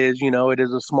of that is, it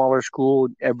is a smaller school.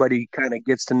 Everybody kind of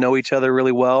gets to know each other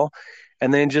really well.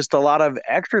 And then just a lot of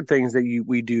extra things that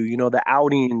we do, the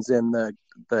outings and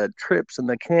the trips and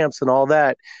the camps and all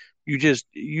that. You just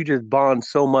bond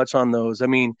so much on those. I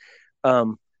mean,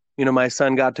 my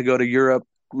son got to go to Europe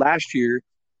last year,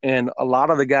 and a lot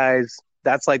of the guys,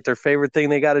 that's like their favorite thing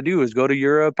they got to do is go to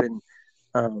Europe, and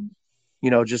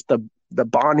just the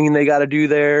bonding they got to do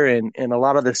there, and a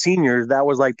lot of the seniors, that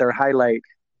was like their highlight,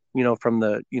 from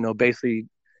the basically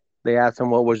they asked them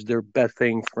what was their best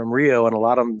thing from Rio, and a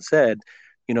lot of them said,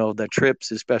 the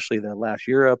trips, especially the last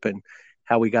Europe, and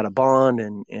how we got a bond,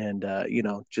 and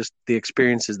just the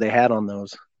experiences they had on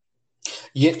those.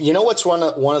 You know what's one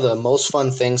of the most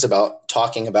fun things about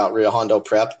talking about Rio Hondo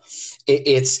Prep?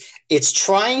 It's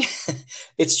trying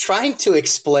to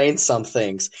explain some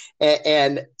things,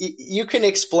 and you can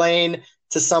explain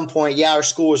to some point. Yeah, our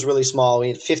school was really small. We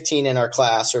had 15 in our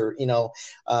class, or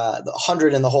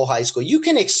 100 in the whole high school. You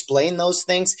can explain those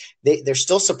things. They're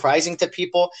still surprising to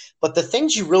people, but the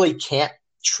things you really can't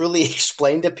truly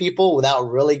explain to people without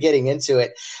really getting into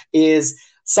it is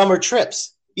summer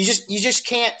trips. You just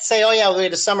can't say, oh yeah, we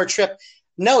had a summer trip.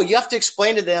 No, you have to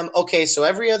explain to them, okay, so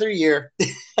every other year,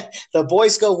 the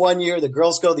boys go one year, the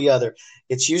girls go the other.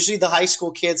 It's usually the high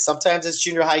school kids. Sometimes it's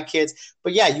junior high kids.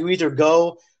 But yeah, you either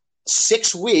go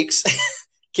 6 weeks,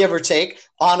 give or take,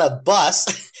 on a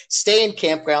bus, stay in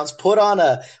campgrounds, put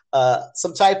on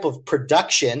some type of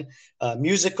production,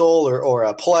 musical or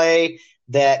a play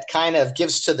that kind of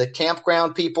gives to the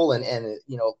campground people and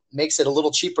makes it a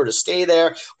little cheaper to stay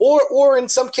there. Or in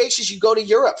some cases, you go to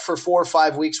Europe for 4 or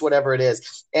 5 weeks, whatever it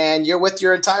is, and you're with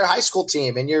your entire high school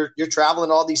team and you're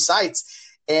traveling all these sites.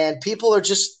 And people are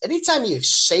just, anytime you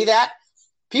say that,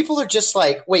 people are just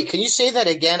like, wait, can you say that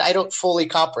again? I don't fully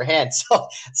comprehend. So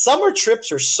summer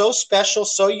trips are so special,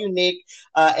 so unique,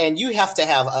 and you have to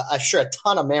have, I'm sure, a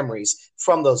ton of memories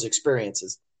from those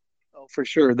experiences. Oh, for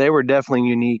sure. They were definitely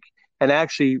unique. And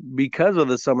actually, because of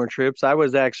the summer trips, I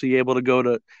was actually able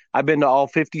to I've been to all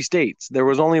 50 states. There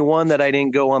was only one that I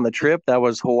didn't go on the trip. That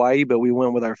was Hawaii, but we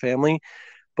went with our family.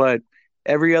 But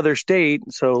every other state,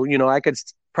 so, I could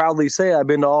proudly say I've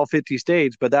been to all 50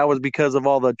 states, but that was because of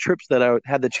all the trips that I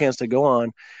had the chance to go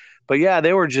on. But yeah,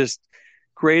 they were just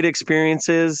great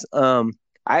experiences.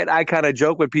 I kind of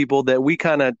joke with people that we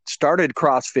kind of started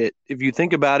CrossFit. If you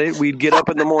think about it, we'd get up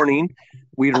in the morning,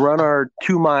 we'd run our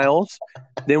 2 miles,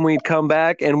 then we'd come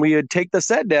back and we would take the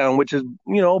set down, which is,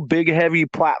 big, heavy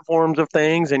platforms of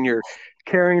things, and you're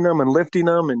carrying them and lifting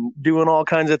them and doing all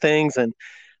kinds of things. And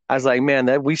I was like, man,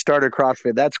 that we started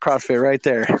CrossFit. That's CrossFit right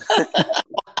there.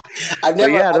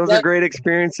 Those are great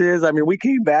experiences. I mean, we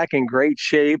came back in great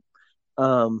shape.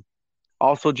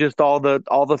 Also, just all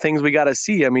the things we got to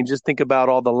see. I mean, just think about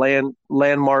all the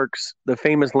landmarks, the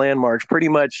famous landmarks, pretty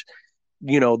much,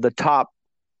 the top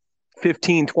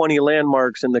 15, 20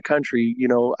 landmarks in the country.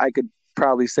 I could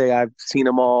probably say I've seen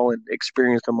them all and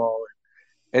experienced them all.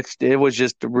 It was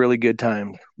just a really good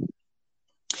time.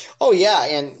 Oh, yeah.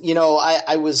 And,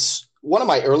 I was one of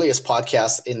my earliest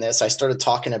podcasts in this, I started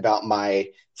talking about my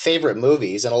favorite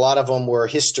movies, and a lot of them were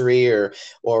history or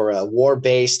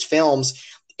war-based films.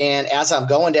 And as I'm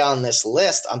going down this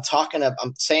list, I'm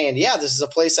saying, yeah, this is a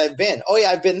place I've been. Oh,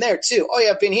 yeah, I've been there too. Oh, yeah,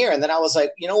 I've been here. And then I was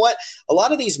like, you know what? A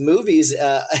lot of these movies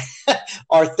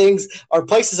are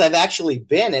places I've actually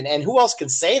been. And who else can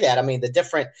say that? I mean, the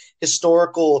different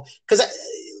historical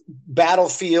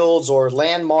battlefields or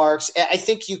landmarks, I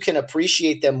think you can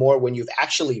appreciate them more when you've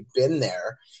actually been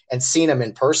there and seen them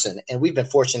in person. And we've been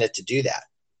fortunate to do that.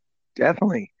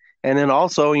 Definitely. And then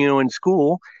also, in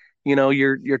school,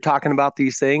 you're talking about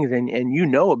these things and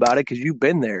about it because you've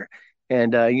been there.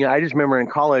 And, I just remember in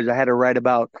college, I had to write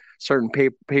about certain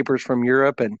papers from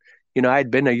Europe, and,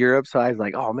 I'd been to Europe. So I was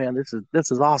like, oh man,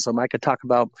 this is awesome. I could talk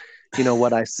about,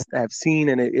 what I have seen,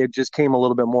 and it just came a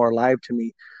little bit more alive to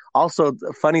me. Also,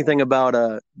 the funny thing about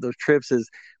those trips is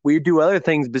we do other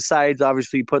things besides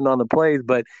obviously putting on the plays,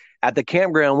 but at the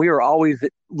campground, we were always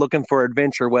looking for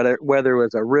adventure, whether it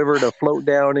was a river to float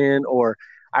down in, or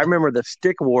I remember the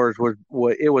stick wars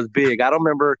was big. I don't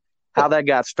remember how that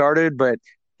got started, but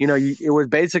it was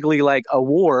basically like a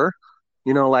war,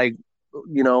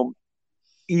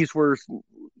 east versus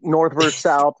north versus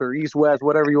south or east west,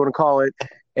 whatever you want to call it.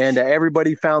 And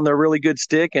everybody found their really good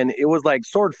stick, and it was like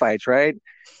sword fights, right?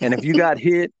 And if you got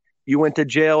hit, you went to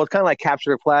jail. It's kind of like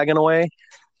capture the flag in a way.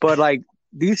 But like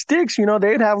these sticks,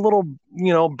 they'd have little,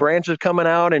 branches coming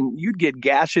out, and you'd get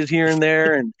gashes here and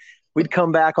there, and we'd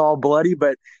come back all bloody.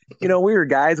 But, we were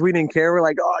guys. We didn't care. We're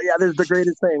like, oh, yeah, this is the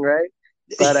greatest thing, right?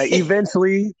 But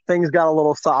eventually things got a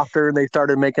little softer, and they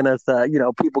started making us,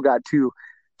 people got too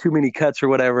many cuts or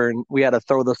whatever, and we had to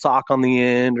throw the sock on the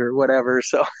end or whatever.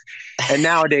 So, and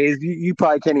nowadays you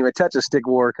probably can't even touch a stick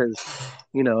war because,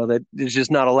 that is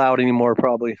just not allowed anymore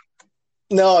probably.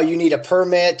 No, you need a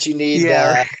permit. You need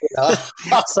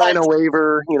sign a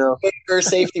waiver, waiver,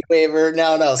 safety waiver.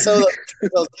 No. So,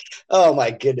 oh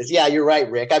my goodness. Yeah, you're right,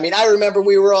 Rick. I mean, I remember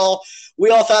we all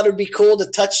thought it'd be cool to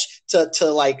touch to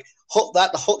like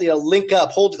link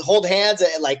up, hold hands,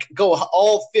 and like go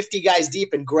all 50 guys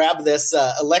deep and grab this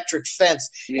electric fence,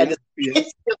 and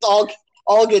it's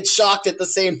all get shocked at the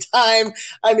same time.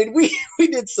 I mean, we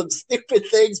did some stupid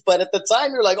things, but at the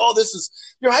time you're like, oh,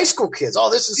 you're high school kids. Oh,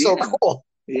 this is so cool.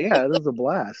 Yeah, it was a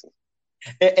blast.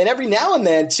 And every now and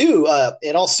then too,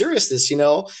 in all seriousness,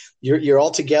 you're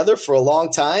all together for a long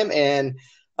time, and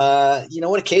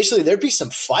occasionally there'd be some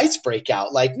fights break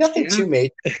out, like nothing too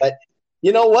major, but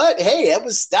you know what? Hey,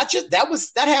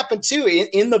 that happened too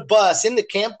in the bus, in the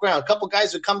campground. A couple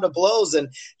guys would come to blows, and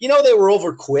they were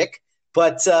over quick.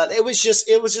 But it was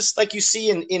just like you see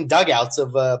in dugouts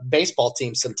of baseball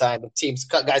teams sometimes,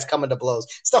 guys coming to blows,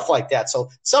 stuff like that. So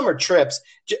summer trips,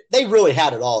 they really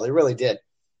had it all. They really did.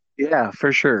 Yeah,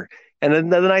 for sure. And then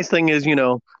the nice thing is,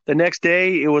 the next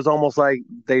day it was almost like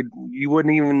you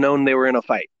wouldn't even known they were in a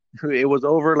fight. It was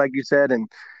over, like you said, and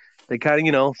they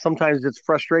kind of, sometimes it's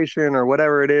frustration or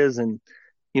whatever it is, and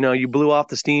you blew off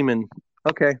the steam and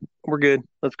okay, we're good.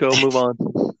 Let's go, move on.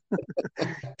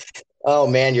 Oh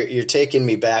man, you're taking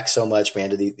me back so much,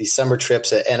 man, to these summer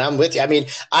trips, and I'm with you. I mean,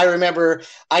 I remember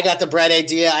I got the bright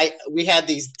idea. We had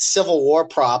these Civil War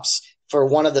props for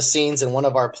one of the scenes in one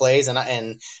of our plays,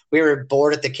 and we were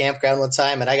bored at the campground one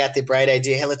time, and I got the bright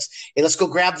idea. Hey, let's go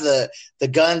grab the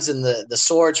guns and the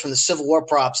swords from the Civil War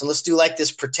props, and let's do like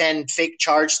this pretend fake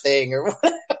charge thing, or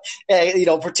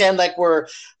pretend like we're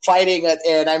fighting.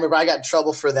 And I remember I got in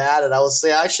trouble for that, and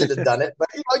I should have done it, but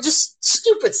just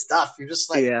stupid stuff. You're just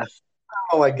like, yeah.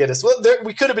 Oh my goodness! Well,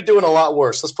 we could have been doing a lot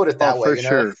worse. Let's put it that way.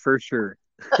 For sure.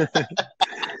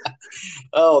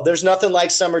 Oh, there's nothing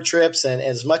like summer trips, and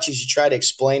as much as you try to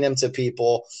explain them to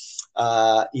people,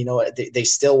 they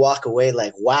still walk away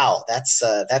like, "Wow,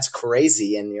 that's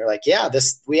crazy." And you're like, "Yeah,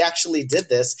 we actually did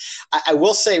this." I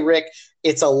will say, Rick,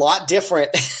 it's a lot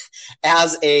different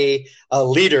as a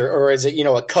leader or as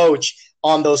a coach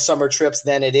on those summer trips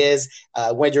than it is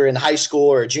when you're in high school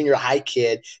or a junior high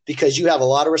kid, because you have a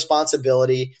lot of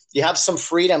responsibility. You have some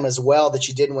freedom as well that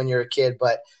you didn't when you're a kid.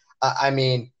 But I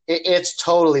mean, it's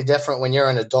totally different when you're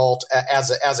an adult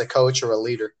as a coach or a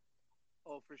leader.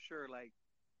 Oh, for sure. Like,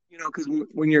 because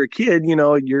when you're a kid,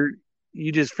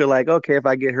 you just feel like, okay, if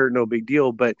I get hurt, no big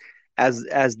deal. But as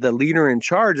the leader in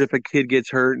charge, if a kid gets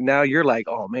hurt, now you're like,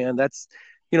 oh man, that's,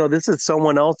 this is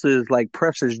someone else's like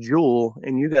precious jewel,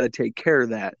 and you got to take care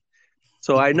of that.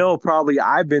 So I know probably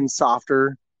I've been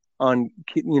softer on,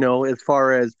 as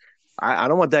far as I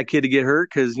don't want that kid to get hurt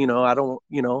because, I don't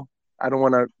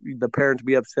want the parents to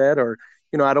be upset, or,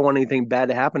 I don't want anything bad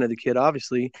to happen to the kid,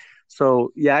 obviously.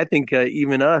 So, yeah, I think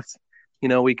even us,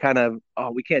 we kind of,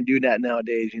 we can't do that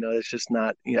nowadays. It's just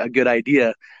not a good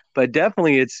idea. But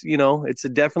definitely it's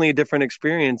definitely a different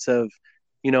experience of,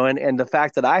 and the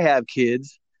fact that I have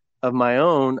kids of my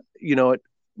own,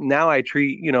 now I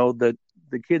treat, the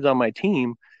kids on my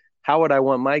team, how would I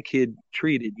want my kid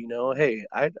treated? Hey,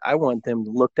 I want them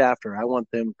looked after. I want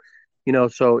them,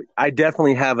 so I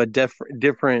definitely have a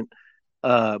different,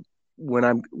 when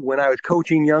I was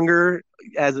coaching younger,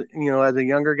 as a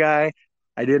younger guy,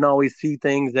 I didn't always see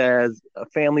things as a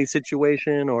family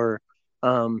situation or,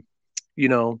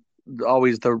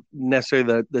 always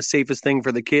necessarily the safest thing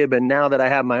for the kid. But now that I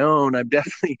have my own, I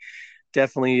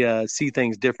definitely see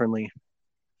things differently.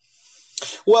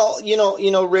 Well,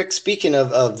 Rick, speaking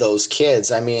of those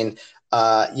kids, I mean,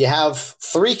 you have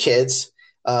 3 kids,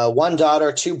 1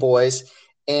 daughter, 2 boys.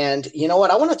 And you know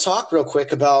what? I want to talk real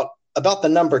quick about the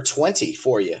number 20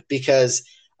 for you, because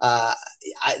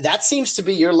that seems to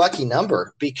be your lucky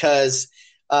number, because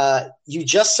you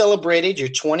just celebrated your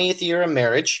 20th year of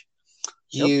marriage.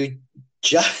 Yep.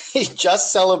 You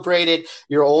just celebrated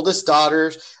your oldest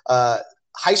daughter's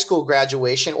high school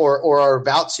graduation, or are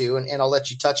about to, and I'll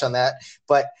let you touch on that.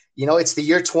 But it's the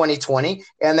year 2020.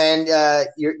 And then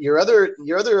your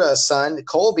other son,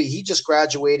 Colby, he just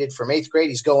graduated from 8th grade.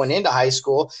 He's going into high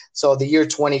school. So the year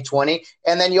 2020.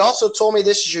 And then you also told me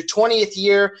this is your 20th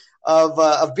year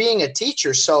of being a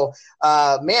teacher. So,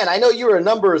 man, I know you were a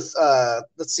number,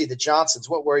 let's see, the Johnsons,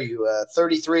 what were you,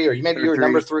 33, or maybe you were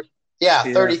number 3? Yeah,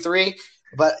 33,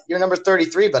 but you're number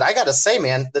 33. But I got to say,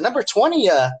 man, the number 20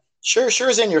 sure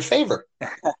is in your favor.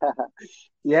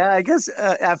 Yeah, I guess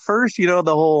at first, the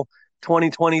whole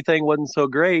 2020 thing wasn't so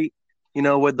great,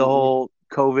 with the whole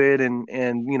COVID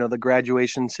and the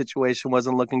graduation situation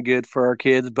wasn't looking good for our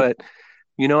kids. But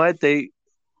you know what?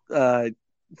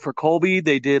 For Colby,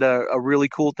 they did a really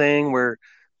cool thing where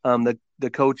the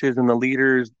coaches and the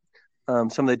leaders,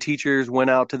 some of the teachers went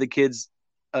out to the kids'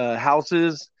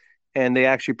 houses, and they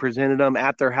actually presented them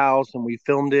at their house, and we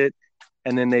filmed it,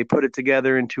 and then they put it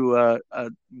together into a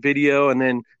video. And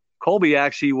then Colby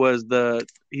actually was the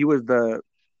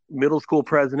middle school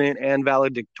president and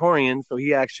valedictorian, so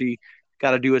he actually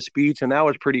got to do a speech, and that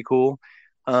was pretty cool.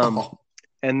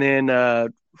 And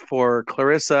then for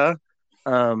Clarissa,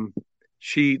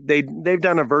 they've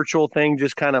done a virtual thing,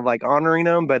 just kind of like honoring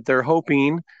them, but they're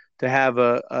hoping to have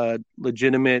a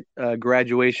legitimate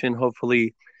graduation,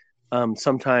 hopefully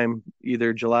sometime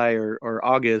either July or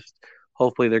August.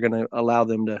 Hopefully they're going to allow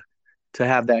them to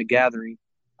have that gathering.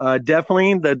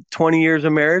 Definitely the 20 years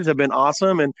of marriage have been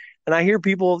awesome. And I hear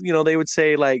people, they would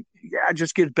say like, yeah, it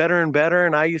just gets better and better.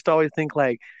 And I used to always think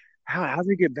like, how does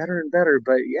it get better and better?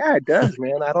 But yeah, it does,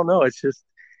 man. I don't know.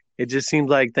 It just seems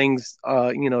like things,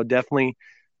 definitely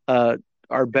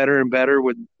are better and better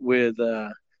with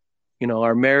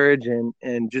our marriage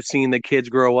and just seeing the kids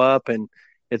grow up, and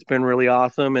it's been really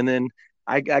awesome. And then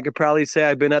I could probably say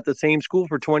I've been at the same school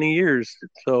for 20 years.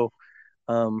 So,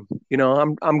 I'm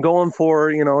going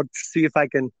for, to see if I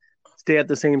can stay at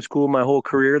the same school my whole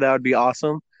career. That would be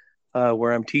awesome,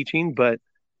 where I'm teaching, but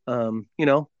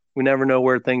we never know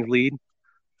where things lead.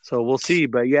 So we'll see.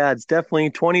 But yeah, it's definitely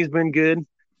 20's been good.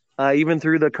 Even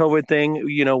through the COVID thing,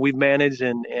 we've managed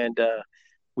and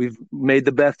we've made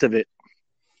the best of it.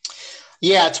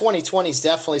 Yeah, 2020 is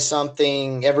definitely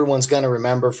something everyone's going to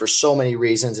remember for so many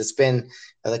reasons. It's been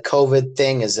the COVID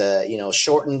thing is,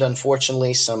 shortened,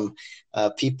 unfortunately, some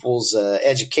people's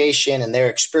education and their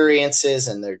experiences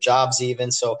and their jobs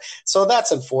even. So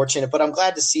that's unfortunate, but I'm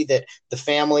glad to see that the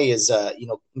family is,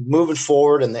 moving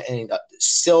forward and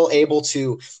still able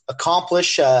to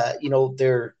accomplish,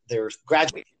 their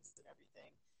graduation.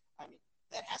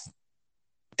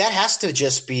 That has to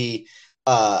just be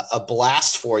a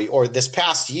blast for you. Or this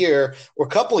past year or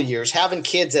couple of years, having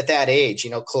kids at that age,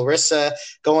 Clarissa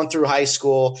going through high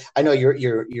school. I know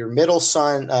your middle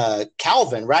son,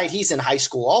 Calvin, right? He's in high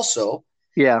school also.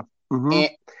 Yeah.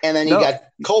 Mm-hmm. And then you got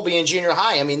Colby in junior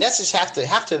high. I mean, that's just have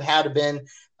to have been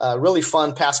really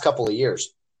fun past couple of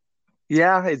years.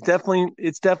 Yeah, it's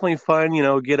definitely fun.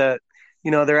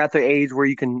 They're at the age where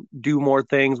you can do more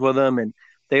things with them, and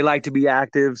they like to be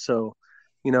active. So,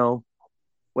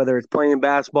 whether it's playing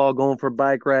basketball, going for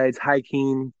bike rides,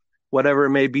 hiking, whatever it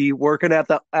may be, working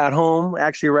at home.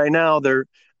 Actually, right now they're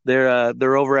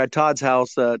over at Todd's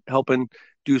house helping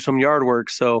do some yard work.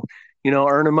 So,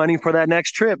 earning money for that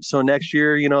next trip. So next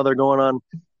year, they're going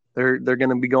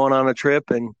to be going on a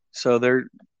trip, and so they're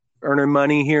earning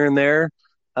money here and there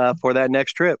for that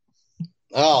next trip.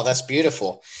 Oh, that's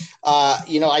beautiful.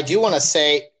 I do want to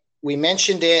say we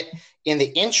mentioned it in the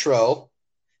intro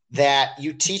that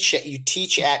you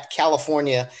teach at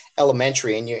California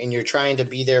Elementary, and you're trying to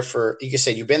be there for, you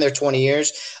said you've been there 20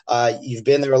 years. You've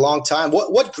been there a long time.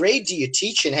 What grade do you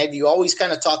teach, and have you always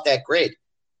kind of taught that grade?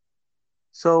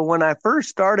 So when I first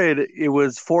started, it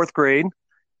was 4th grade,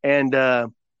 and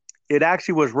it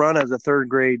actually was run as a 3rd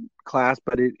grade class,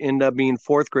 but it ended up being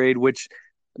 4th grade, which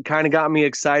kind of got me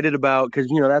excited about, because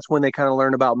that's when they kind of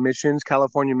learn about missions,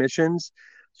 California missions.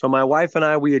 So my wife and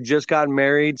I, we had just gotten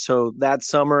married. So that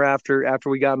summer after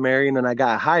we got married and then I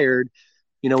got hired,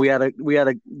 we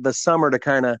had the summer to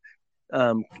kind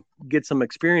of get some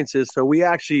experiences. So we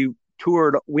actually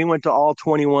toured. We went to all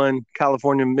 21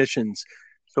 California missions.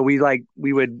 So we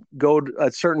would go to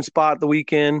a certain spot the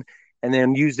weekend and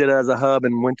then used it as a hub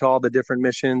and went to all the different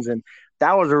missions. And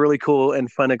that was a really cool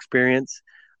and fun experience.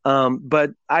 But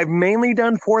I've mainly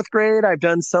done 4th grade. I've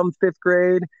done some 5th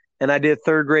grade. And I did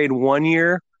 3rd grade 1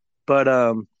 year, but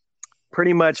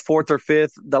pretty much 4th or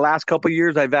 5th. The last couple of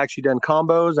years, I've actually done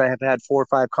combos. I have had 4 or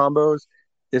 5 combos.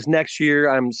 This next year,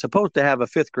 I'm supposed to have a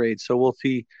 5th grade, so we'll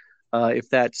see if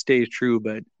that stays true.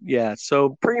 But yeah,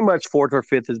 so pretty much 4th or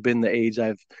 5th has been the age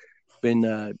I've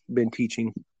been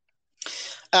teaching.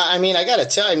 I got to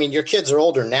tell you, your kids are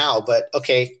older now, but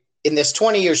okay, in this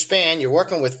 20-year span, you're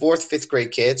working with fourth, fifth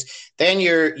grade kids. Then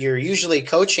you're usually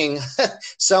coaching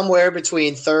somewhere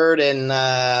between third and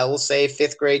we'll say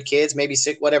fifth grade kids, maybe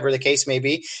six, whatever the case may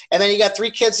be. And then you got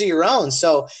 3 kids of your own.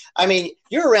 So, I mean,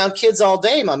 you're around kids all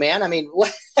day, my man. I mean,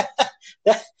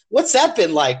 what's that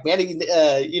been like, man?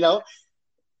 You know,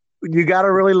 You got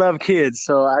to really love kids.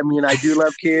 So, I mean, I do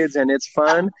love kids and it's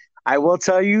fun. I will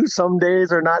tell you, some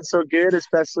days are not so good,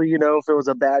 especially, if it was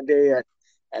a bad day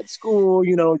at school,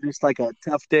 just like a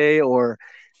tough day, or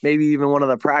maybe even one of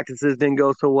the practices didn't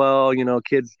go so well,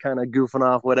 kids kind of goofing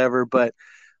off, whatever. But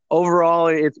overall,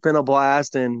 it's been a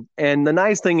blast. And the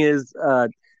nice thing is,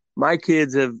 my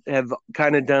kids have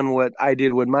kind of done what I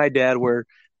did with my dad, where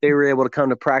they were able to come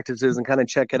to practices and kind of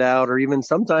check it out, or even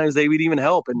sometimes they would even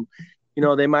help. And,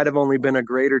 they might have only been a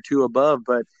grade or two above,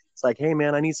 but it's like, hey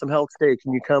man, I need some help today.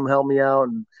 Can you come help me out?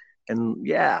 And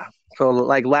yeah. So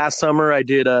like last summer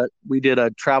we did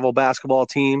a travel basketball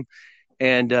team,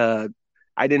 and I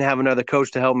didn't have another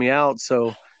coach to help me out.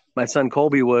 So my son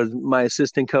Colby was my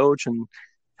assistant coach and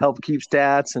helped keep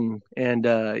stats, and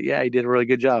yeah, he did a really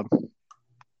good job.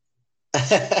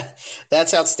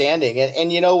 That's outstanding.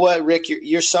 And you know what, Rick,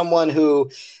 you're someone who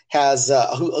has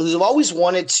who's always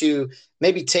wanted to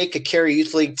maybe take a Cary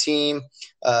Youth League team,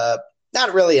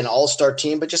 not really an all-star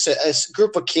team, but just a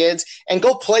group of kids, and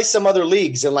go play some other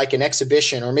leagues in like an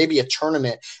exhibition or maybe a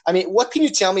tournament. I mean, what can you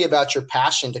tell me about your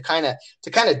passion to kind of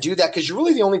do that? Because you're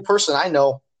really the only person I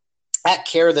know at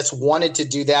Cary that's wanted to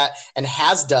do that and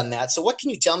has done that. So what can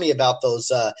you tell me about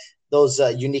those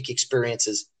unique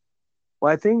experiences?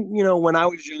 Well, I think, when I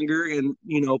was younger and,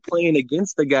 playing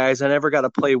against the guys, I never got to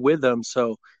play with them.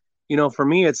 So, for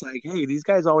me, it's like, hey, these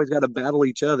guys always got to battle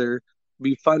each other.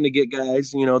 Be fun to get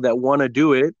guys, that want to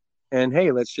do it. And,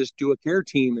 hey, let's just do a Cary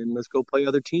team and let's go play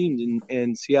other teams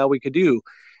and see how we could do.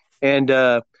 And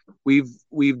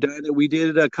we've done it. We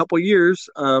did it a couple years,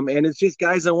 and it's just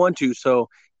guys that want to. So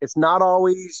it's not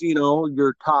always,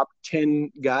 your top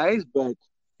 10 guys, but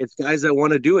it's guys that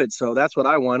want to do it. So that's what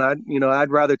I want. I'd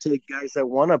rather take guys that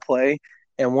want to play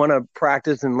and want to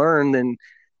practice and learn than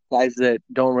guys that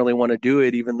don't really want to do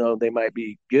it, even though they might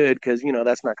be good, because,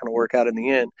 that's not going to work out in the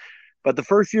end. But the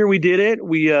first year we did it,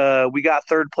 we got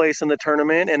third place in the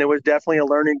tournament, and it was definitely a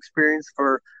learning experience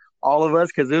for all of us,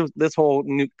 because this whole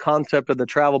new concept of the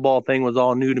travel ball thing was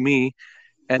all new to me.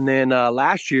 And then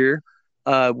last year,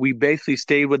 we basically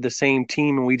stayed with the same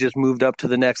team, and we just moved up to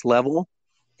the next level.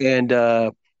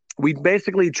 And we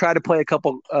basically try to play a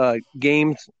couple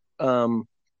games,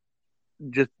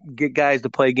 just get guys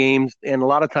to play games. And a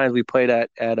lot of times we played at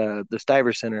the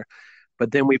Stiver Center,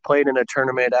 but then we played in a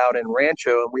tournament out in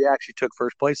Rancho, and we actually took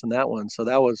first place in that one. So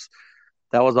that was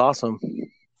awesome.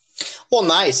 Well,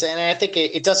 nice. And I think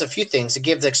it does a few things. It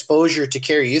gives exposure to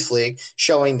Cary Youth League,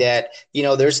 showing that,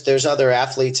 there's other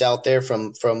athletes out there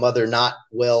from other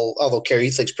although Cary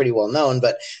Youth League is pretty well known,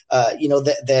 but,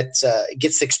 that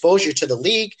gets exposure to the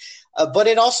league. But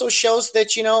it also shows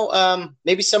that,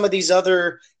 maybe some of these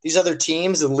other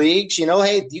teams and leagues,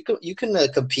 hey, you can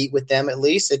compete with them at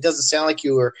least. It doesn't sound like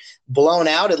you were blown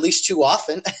out at least too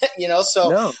often, so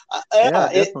no. Yeah,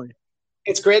 definitely.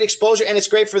 It's great exposure, and it's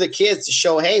great for the kids to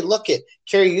show, hey, look at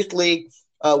Cary Youth League.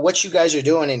 What you guys are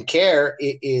doing in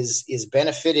Cary is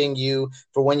benefiting you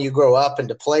for when you grow up and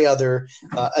to play other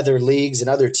leagues and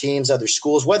other teams, other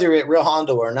schools, whether at Rio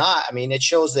Hondo or not. I mean, it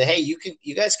shows that, hey,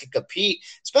 you guys can compete,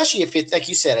 especially if it's, like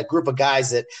you said, a group of guys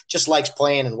that just likes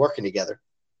playing and working together.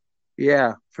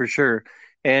 Yeah, for sure.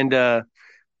 And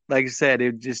like I said,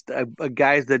 it just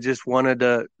guys that just wanted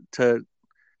to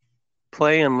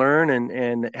play and learn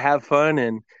and have fun.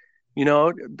 And,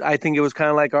 I think it was kind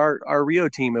of like our Rio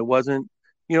team. It wasn't,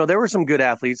 there were some good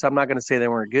athletes. I'm not going to say they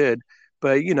weren't good,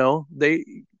 but,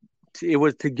 it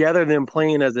was together them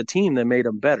playing as a team that made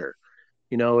them better.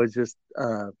 It's just,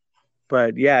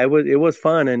 but yeah, it was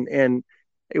fun and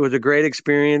it was a great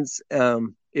experience.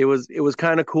 It was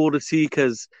kind of cool to see,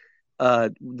 because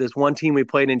this one team we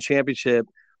played in championship,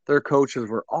 their coaches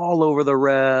were all over the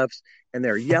refs, and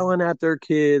they're yelling at their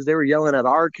kids. They were yelling at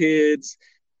our kids.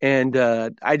 And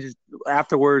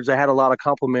afterwards, I had a lot of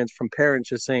compliments from parents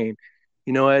just saying,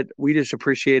 you know what, we just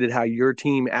appreciated how your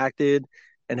team acted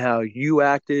and how you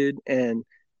acted, and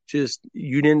just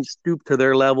you didn't stoop to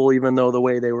their level, even though the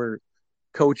way they were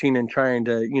coaching and trying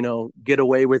to, get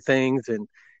away with things.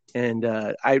 And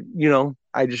I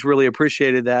just really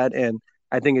appreciated that. And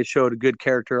I think it showed a good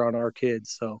character on our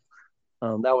kids. So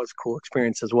that was a cool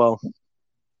experience as well.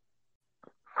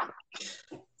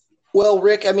 Well,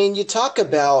 Rick, I mean, you talk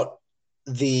about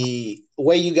the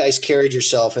way you guys carried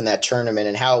yourself in that tournament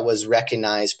and how it was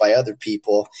recognized by other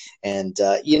people. And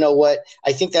you know what?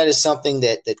 I think that is something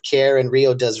that Care and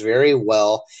Rio does very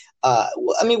well. I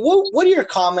mean, what are your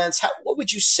comments? What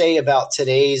would you say about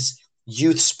today's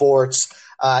youth sports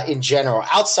in general,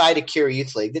 outside of Care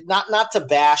Youth League? Not to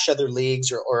bash other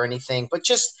leagues or anything, but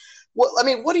just what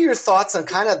are your thoughts on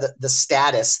kind of the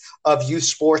status of youth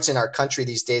sports in our country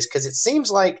these days? Because it seems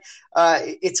like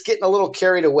it's getting a little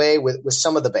carried away with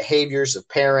some of the behaviors of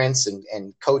parents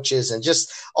and coaches and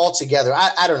just altogether.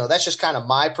 I don't know. That's just kind of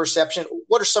my perception.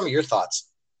 What are some of your thoughts?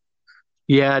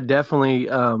 Yeah, definitely.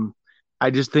 I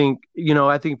just think,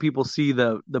 I think people see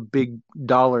the big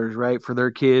dollars, right, for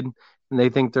their kid, and they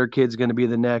think their kid's going to be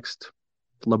the next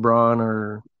LeBron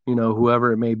or,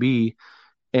 whoever it may be.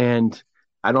 And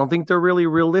I don't think they're really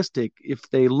realistic. If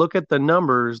they look at the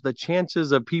numbers, the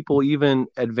chances of people even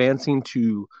advancing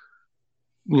to,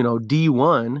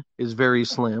 D1 is very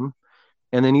slim.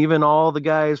 And then even all the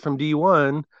guys from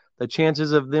D1, the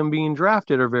chances of them being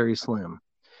drafted are very slim.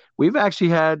 We've actually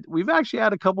had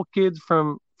a couple kids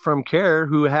from Care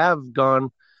who have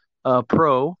gone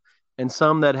pro, and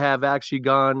some that have actually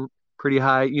gone pretty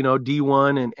high,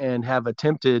 D1 and have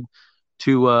attempted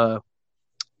to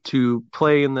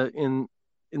play in the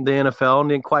NFL and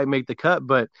didn't quite make the cut.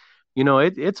 But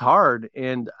it's hard,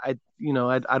 and I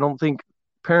don't think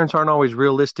parents aren't always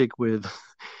realistic with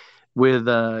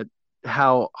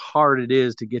how hard it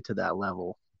is to get to that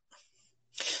level.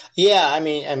 Yeah, I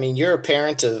mean, you're a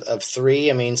parent of three.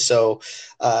 I mean, so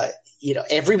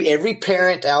every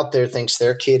parent out there thinks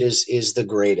their kid is the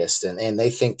greatest, and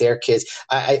they think their kids.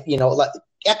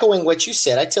 Echoing what you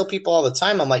said, I tell people all the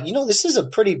time, I'm like, this is a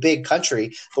pretty big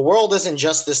country. The world isn't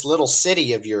just this little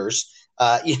city of yours.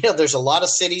 There's a lot of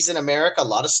cities in America, a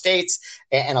lot of states,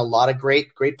 and a lot of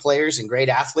great players and great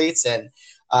athletes. And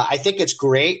I think it's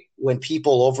great when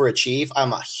people overachieve.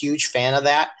 I'm a huge fan of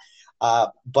that.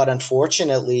 But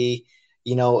unfortunately,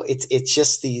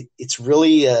 it's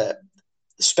really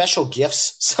special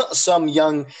gifts some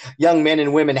young men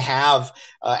and women have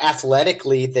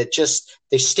athletically that just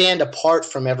they stand apart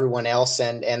from everyone else,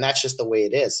 and that's just the way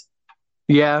it is.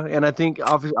 Yeah, and I think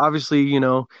obviously you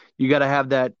got to have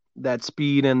that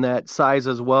speed and that size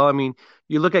as well. I mean,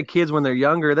 you look at kids when they're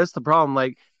younger, that's the problem.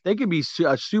 Like they can be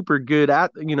a super good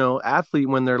athlete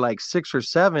when they're like 6 or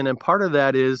 7, and part of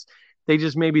that is they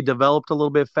just maybe developed a little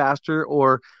bit faster,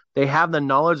 or they have the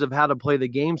knowledge of how to play the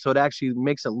game, so it actually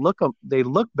makes they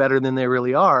look better than they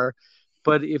really are.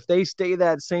 But if they stay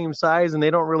that same size and they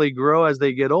don't really grow as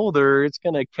they get older, it's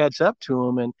going to catch up to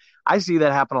them. And I see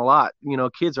that happen a lot.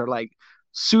 Kids are like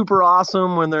super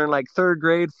awesome when they're in like 3rd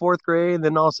grade, 4th grade, and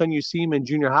then all of a sudden you see them in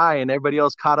junior high and everybody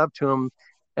else caught up to them.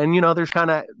 And, they're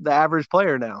kind of the average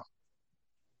player now.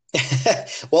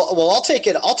 Well, I'll take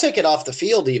it off the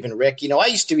field even, Rick. I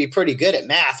used to be pretty good at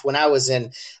math when I was in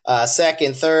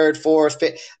 2nd, 3rd, 4th,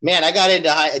 5th. Man, I got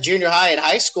into junior high and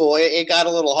high school. It got a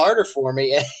little harder for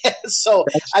me. So,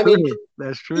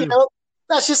 that's true.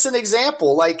 That's just an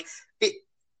example. Like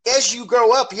as you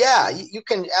grow up, you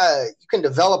can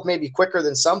develop maybe quicker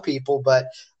than some people, but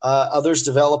others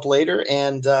develop later.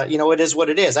 And, it is what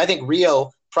it is. I think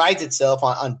Rio prides itself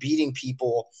on beating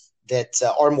people that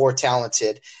are more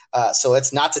talented. So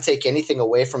it's not to take anything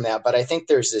away from that, but I think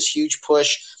there's this huge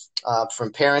push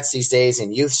from parents these days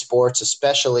in youth sports,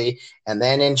 especially, and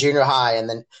then in junior high, and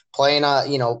then playing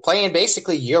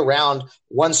basically year round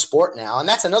one sport now. And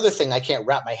that's another thing I can't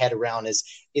wrap my head around is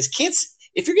kids,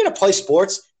 if you're going to play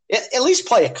sports, at least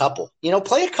play a couple,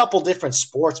 play a couple different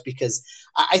sports, because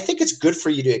I think it's good for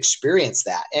you to experience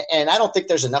that. And I don't think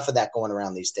there's enough of that going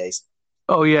around these days.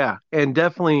 Oh, yeah. And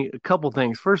definitely a couple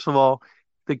things. First of all,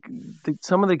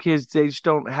 some of the kids, they just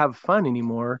don't have fun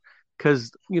anymore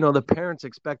because, the parents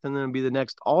expecting them to be the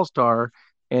next all-star,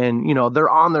 and, they're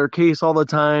on their case all the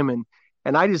time.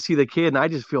 And I just see the kid and I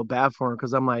just feel bad for him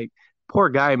because I'm like, poor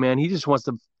guy, man. He just wants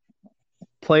to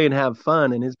play and have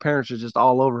fun, and his parents are just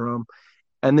all over him.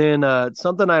 And then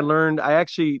something I learned,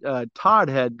 Todd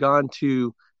had gone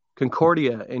to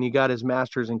Concordia and he got his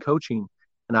master's in coaching.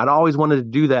 And I'd always wanted to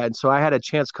do that. And so I had a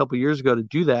chance a couple of years ago to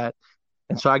do that.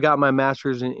 And so I got my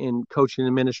master's in coaching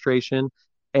administration.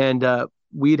 And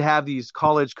we'd have these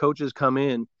college coaches come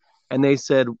in, and they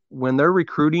said when they're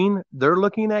recruiting, they're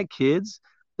looking at kids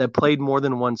that played more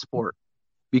than one sport.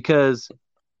 Because,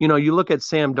 you look at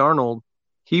Sam Darnold,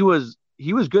 he was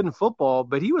good in football,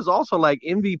 but he was also like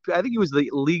MVP. I think he was the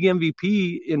league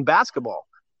MVP in basketball.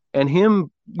 And him,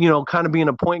 kind of being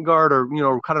a point guard or,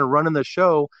 kind of running the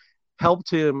show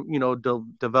helped him,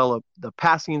 develop the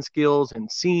passing skills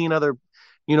and seeing other,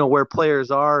 where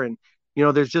players are. And,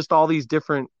 there's just all these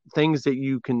different things that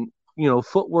you can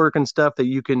footwork and stuff that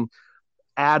you can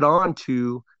add on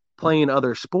to playing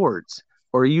other sports.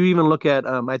 Or you even look at,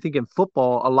 I think in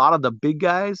football, a lot of the big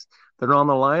guys that are on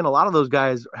the line, a lot of those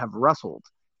guys have wrestled,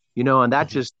 and that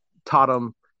just taught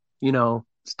them,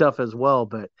 stuff as well.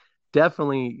 But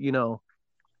definitely,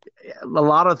 a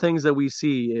lot of things that we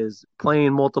see is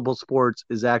playing multiple sports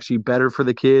is actually better for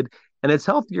the kid. And it's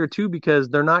healthier too, because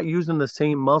they're not using the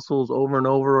same muscles over and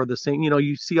over, or the same,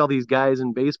 you see all these guys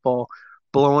in baseball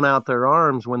blowing out their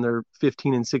arms when they're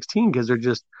 15 and 16 because they're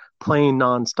just playing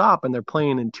nonstop and they're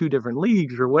playing in two different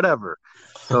leagues or whatever.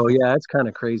 So yeah, it's kind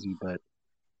of crazy, but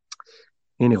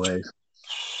anyways.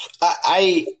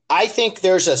 I think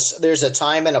there's a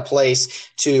time and a place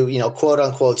to, quote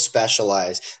unquote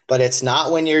specialize, but it's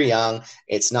not when you're young.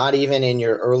 It's not even in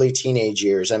your early teenage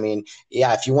years. I mean,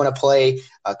 yeah, if you want to play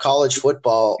college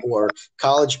football or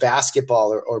college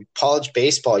basketball or college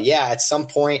baseball, yeah, at some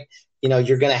point,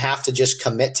 you're going to have to just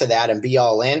commit to that and be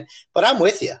all in. But I'm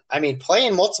with you. I mean,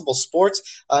 playing multiple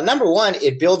sports, number one,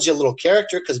 it builds you a little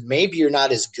character because maybe you're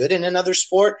not as good in another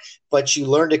sport, but you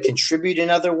learn to contribute in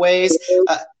other ways.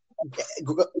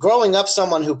 Growing up,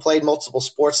 someone who played multiple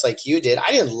sports like you did,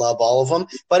 I didn't love all of them,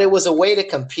 but it was a way to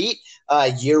compete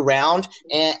year round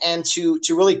and to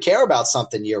really care about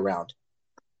something year round.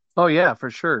 Oh yeah,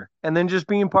 for sure. And then just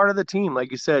being part of the team,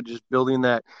 like you said, just building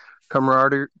that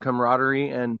camaraderie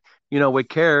and, with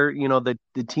care, the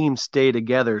teams stay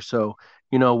together. So,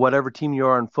 whatever team you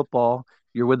are in football,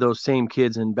 you're with those same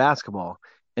kids in basketball.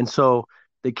 And so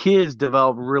the kids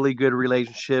develop really good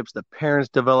relationships. The parents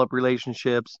develop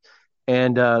relationships.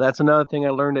 And that's another thing I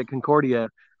learned at Concordia.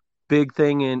 Big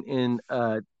thing in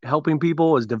helping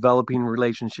people is developing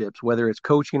relationships, whether it's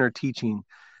coaching or teaching.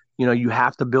 You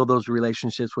have to build those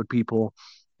relationships with people.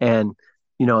 And,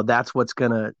 that's what's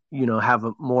going to, have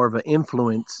more of an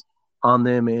influence on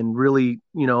them and really,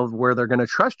 where they're going to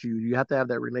trust you. You have to have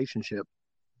that relationship.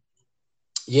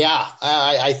 Yeah,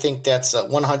 I think that's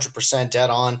 100% dead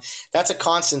on. That's a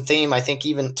constant theme. I think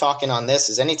even talking on this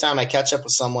is anytime I catch up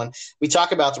with someone, we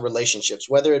talk about the relationships,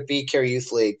 whether it be Cary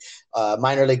Youth League,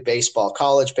 minor league baseball,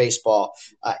 college baseball,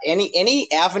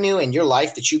 any avenue in your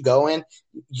life that you go in,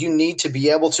 you need to be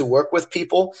able to work with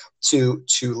people, to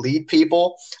lead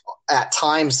people, at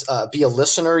times be a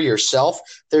listener yourself.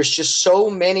 There's just so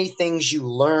many things you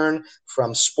learn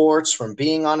from sports, from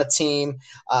being on a team,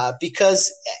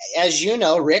 because as you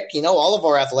know, Rick, all of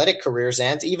our athletic careers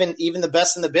end, even the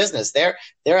best in the business, their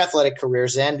athletic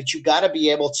careers end, but you got to be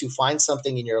able to find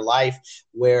something in your life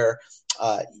where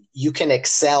you can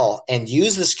excel and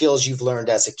use the skills you've learned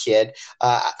as a kid.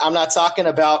 I'm not talking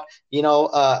about,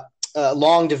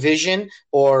 long division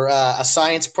or a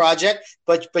science project,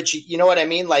 but you know what I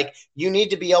mean? Like, you need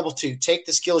to be able to take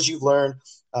the skills you've learned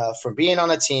from being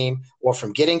on a team or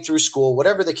from getting through school,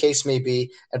 whatever the case may be,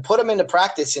 and put them into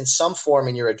practice in some form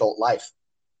in your adult life.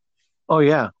 Oh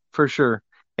yeah, for sure.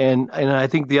 And I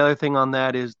think the other thing on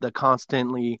that is the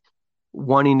constantly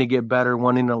wanting to get better,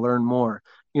 wanting to learn more.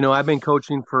 I've been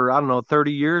coaching for,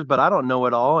 30 years, but I don't know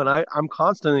it all. And I'm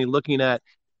constantly looking at,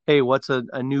 hey, what's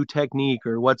a new technique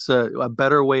or what's a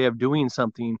better way of doing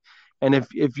something? And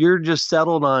if you're just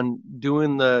settled on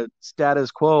doing the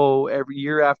status quo every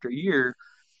year after year,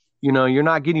 you're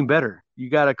not getting better. You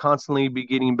got to constantly be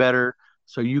getting better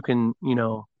so you can,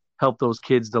 help those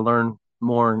kids to learn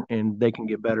more and they can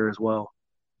get better as well.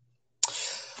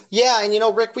 Yeah.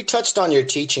 And, Rick, we touched on your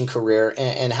teaching career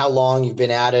and how long you've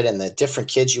been at it and the different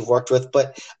kids you've worked with.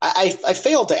 But I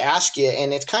failed to ask you,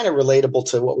 and it's kind of relatable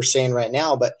to what we're saying right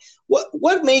now, but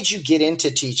what made you get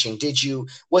into teaching?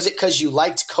 Was it because you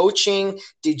liked coaching?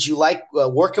 Did you like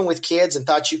working with kids and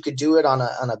thought you could do it on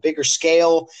a bigger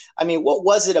scale? I mean, what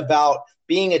was it about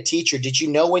being a teacher? Did you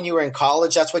know when you were in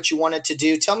college that's what you wanted to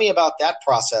do? Tell me about that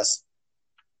process.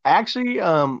 Actually,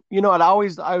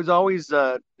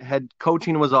 had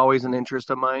coaching was always an interest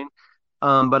of mine.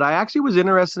 But I actually was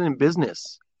interested in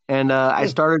business, and I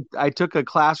took a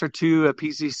class or two at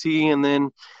PCC, and then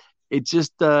it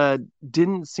just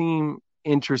didn't seem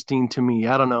interesting to me.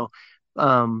 I don't know.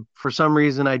 For some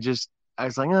reason, I was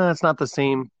like, it's not the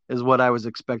same as what I was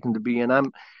expecting to be.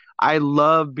 And I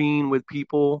love being with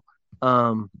people.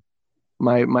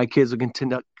 My kids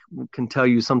can tell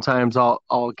you sometimes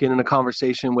I'll get in a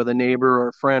conversation with a neighbor or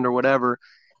a friend or whatever,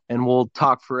 and we'll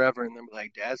talk forever. And then be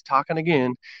like, Dad's talking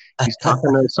again. He's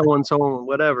talking to so-and-so and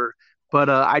whatever. But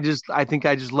I think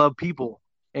I just love people.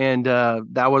 And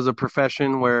that was a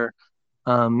profession where,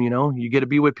 you get to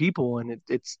be with people, and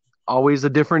it's always a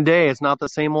different day. It's not the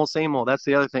same old, same old. That's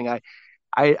the other thing.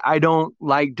 I don't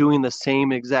like doing the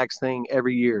same exact thing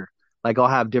every year. Like, I'll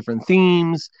have different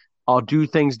themes, I'll do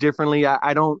things differently.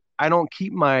 I don't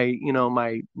keep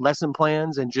my lesson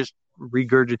plans and just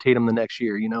regurgitate them the next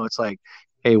year. It's like,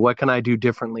 hey, what can I do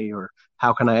differently, or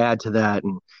how can I add to that?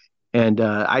 And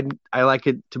I like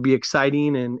it to be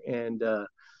exciting, and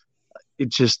it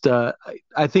just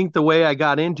I think the way I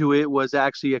got into it was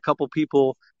actually a couple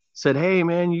people said, hey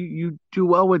man, you do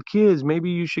well with kids, maybe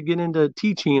you should get into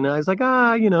teaching. And I was like,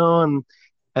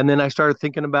 and then I started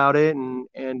thinking about it,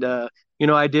 and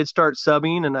I did start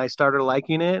subbing, and I started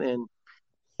liking it, and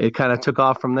it kind of took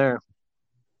off from there.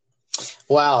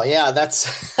 Wow, yeah,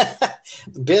 that's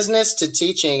business to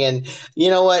teaching. And you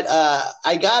know what?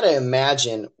 I gotta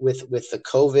imagine with the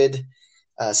COVID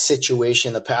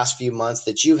situation the past few months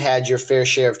that you've had your fair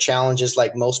share of challenges,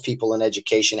 like most people in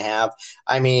education have.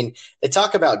 I mean, they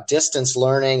talk about distance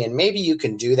learning, and maybe you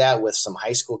can do that with some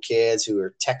high school kids who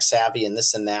are tech savvy and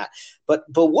this and that. But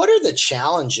what are the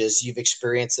challenges you've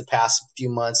experienced the past few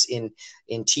months in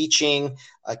teaching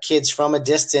kids from a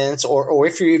distance, or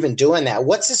if you're even doing that?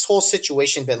 What's this whole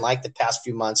situation been like the past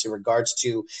few months in regards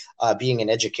to being an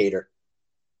educator?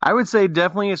 I would say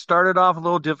definitely it started off a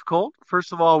little difficult.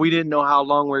 First of all, we didn't know how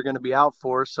long we were going to be out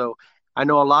for. So I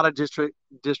know a lot of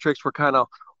districts were kind of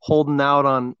holding out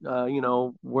on,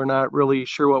 we're not really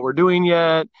sure what we're doing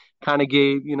yet. Kind of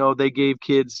they gave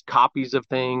kids copies of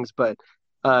things, but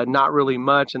not really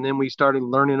much. And then we started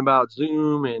learning about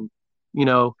Zoom, and,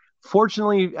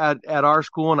 fortunately at our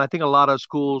school, and I think a lot of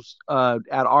schools at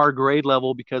our grade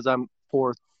level, because I'm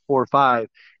four or five,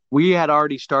 we had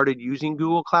already started using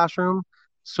Google Classroom.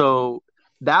 So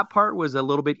that part was a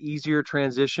little bit easier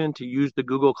transition to use the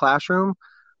Google Classroom.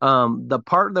 The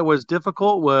part that was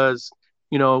difficult was,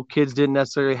 kids didn't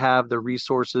necessarily have the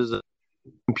resources,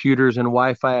 computers and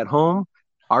Wi-Fi at home.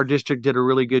 Our district did a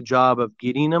really good job of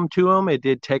getting them to them. It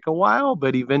did take a while,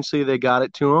 but eventually they got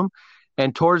it to them.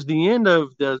 And towards the end of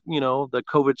the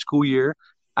COVID school year,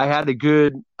 I had a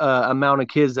good amount of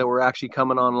kids that were actually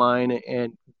coming online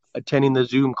and attending the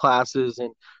Zoom classes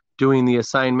and doing the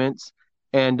assignments.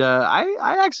 And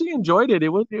I actually enjoyed it. It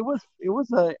was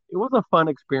a fun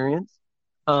experience.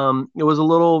 It was a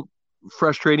little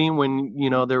frustrating when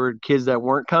there were kids that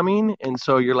weren't coming, and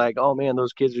so you're like, oh man,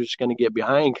 those kids are just going to get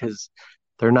behind because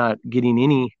they're not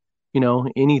getting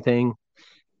anything.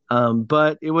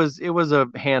 But it was a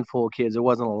handful of kids. It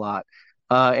wasn't a lot.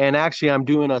 And actually, I'm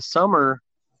doing a summer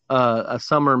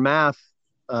math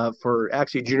for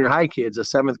actually junior high kids, a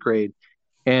seventh grade.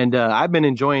 And I've been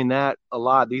enjoying that a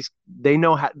lot. They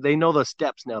know the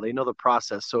steps now. They know the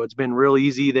process, so it's been real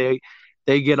easy.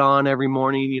 They get on every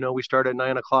morning. We start at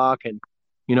 9:00,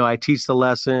 and I teach the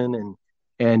lesson,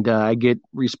 and I get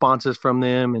responses from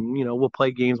them, and we'll play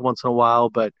games once in a while.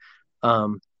 But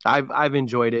I've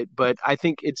enjoyed it. But I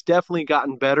think it's definitely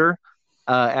gotten better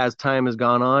as time has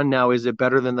gone on. Now, is it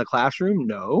better than the classroom?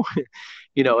 No,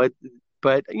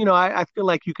 but I feel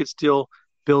like you could still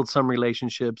build some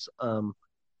relationships.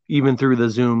 Even through the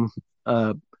Zoom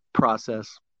process.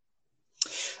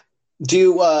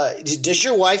 Does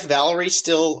your wife Valerie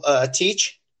still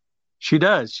teach? She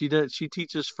does. She does. She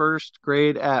teaches first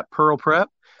grade at Pearl Prep,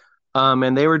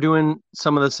 and they were doing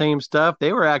some of the same stuff.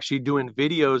 They were actually doing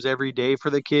videos every day for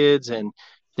the kids, and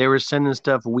they were sending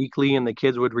stuff weekly, and the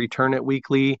kids would return it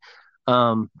weekly.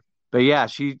 But yeah,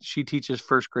 she teaches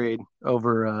first grade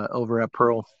over at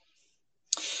Pearl.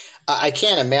 I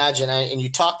can't imagine. And you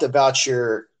talked about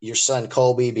your son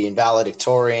Colby being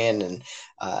valedictorian and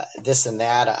this and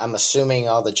that. I'm assuming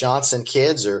all the Johnson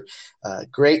kids are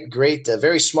great,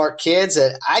 very smart kids.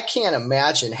 I can't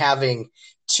imagine having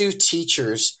two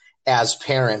teachers as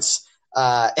parents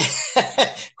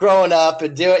growing up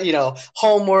and doing,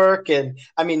 homework. And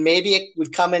I mean, maybe it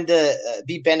would come into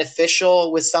be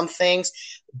beneficial with some things.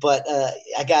 But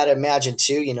I got to imagine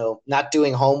too, not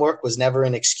doing homework was never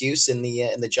an excuse in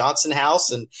the Johnson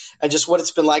house, and just what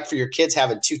it's been like for your kids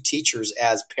having two teachers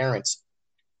as parents.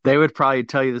 They would probably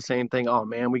tell you the same thing. Oh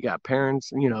man, we got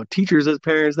parents, teachers as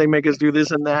parents. They make us do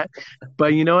this and that.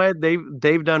 But you know what?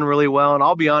 They've done really well. And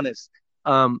I'll be honest,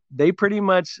 they pretty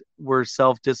much were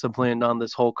self-disciplined on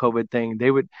this whole COVID thing.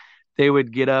 They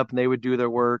would get up and they would do their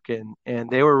work, and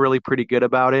they were really pretty good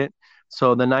about it.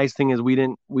 So the nice thing is we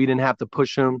didn't have to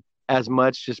push them as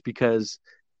much just because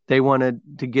they wanted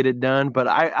to get it done. But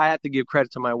I have to give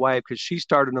credit to my wife because she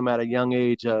started them at a young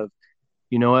age of,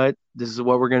 you know what, this is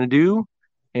what we're going to do.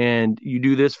 And you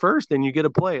do this first, then you get to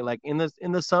play. Like in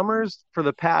the summers for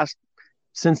the past,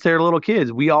 since they're little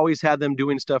kids, we always had them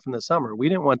doing stuff in the summer. We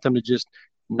didn't want them to just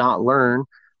not learn.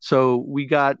 So we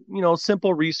got,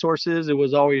 simple resources. It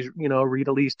was always, read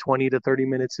at least 20 to 30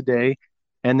 minutes a day.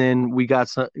 And then we got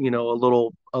some, a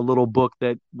little book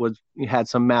that had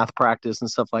some math practice and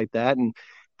stuff like that. And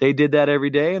they did that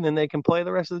every day, and then they can play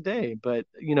the rest of the day. But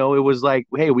it was like,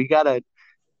 hey, we gotta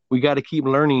keep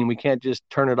learning. We can't just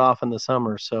turn it off in the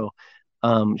summer. So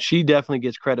she definitely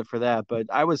gets credit for that. But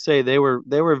I would say they were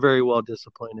very well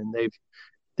disciplined, and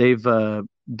they've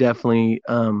definitely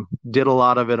did a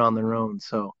lot of it on their own.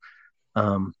 So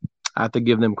I have to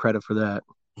give them credit for that.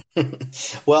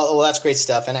 Well, that's great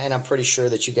stuff, and I'm pretty sure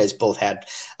that you guys both had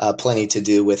plenty to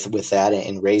do with that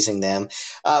and raising them.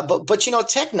 But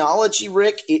technology,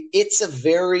 Rick, it's a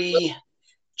very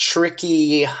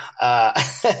tricky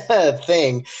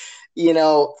thing.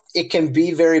 It can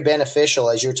be very beneficial,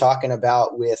 as you're talking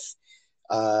about with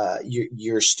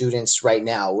your students right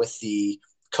now with the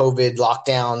COVID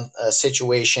lockdown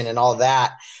situation and all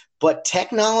that. But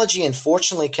technology,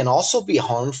 unfortunately, can also be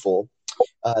harmful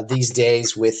these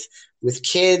days with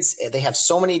kids. They have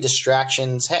so many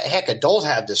distractions. Heck, adults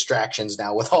have distractions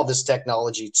now with all this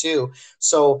technology too.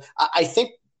 So I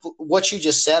think what you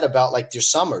just said about like your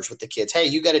summers with the kids, hey,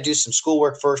 you got to do some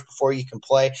schoolwork first before you can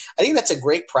play. I think that's a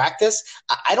great practice.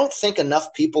 I don't think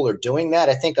enough people are doing that.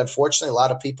 I think, unfortunately, a lot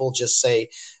of people just say,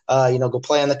 go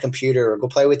play on the computer or go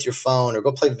play with your phone or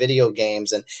go play video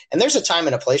games. And there's a time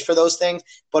and a place for those things.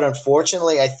 But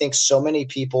unfortunately, I think so many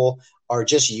people are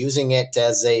just using it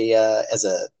as a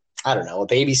I don't know, a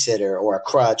babysitter or a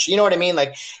crutch. You know what I mean?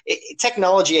 Like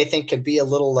technology, I think, can be a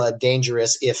little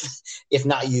dangerous if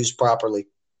not used properly.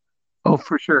 Oh,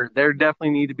 for sure. There definitely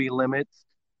need to be limits.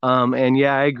 And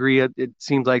yeah, I agree. It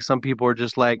seems like some people are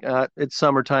just like, it's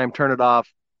summertime, turn it off.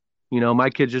 My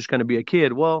kid's just going to be a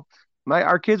kid. Well,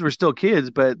 our kids were still kids,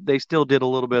 but they still did a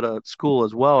little bit of school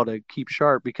as well to keep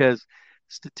sharp, because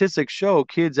statistics show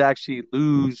kids actually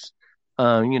lose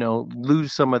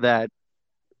some of that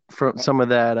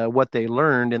what they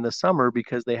learned in the summer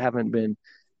because they haven't been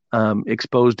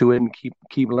exposed to it and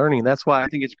keep learning. That's why I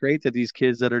think it's great that these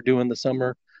kids that are doing the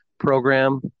summer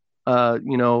program,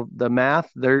 the math,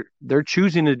 they're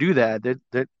choosing to do that.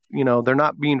 They're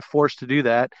not being forced to do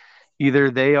that.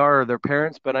 Either they are or their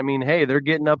parents. But I mean, hey, they're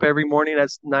getting up every morning at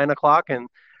 9:00 and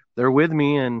they're with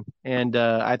me, and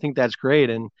I think that's great.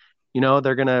 And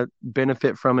they're gonna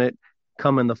benefit from it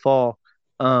come in the fall.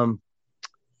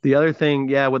 The other thing,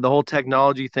 yeah, with the whole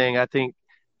technology thing, I think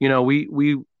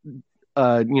we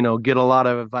get a lot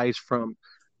of advice from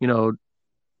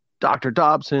Dr.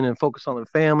 Dobson and Focus on the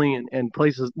Family and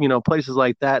places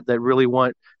like that really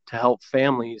want to help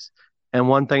families. And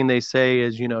one thing they say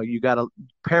is,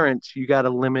 parents, you got to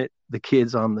limit the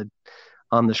kids on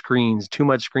the screens. Too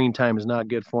much screen time is not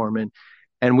good for them.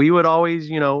 And we would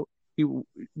always,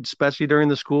 especially during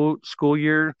the school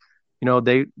year,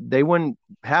 they wouldn't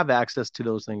have access to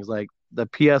those things like the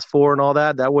PS4 and all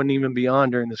that. That wouldn't even be on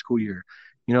during the school year.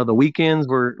 The weekends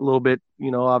were a little bit,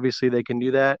 obviously they can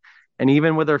do that. And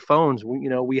even with their phones,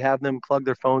 we have them plug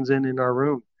their phones in our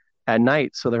room at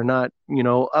night, so they're not,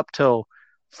 up till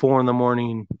 4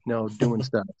 a.m, doing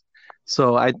stuff.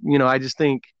 So I just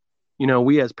think,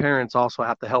 we as parents also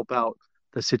have to help out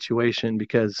the situation,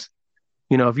 because,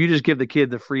 if you just give the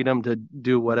kid the freedom to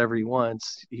do whatever he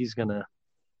wants, he's gonna,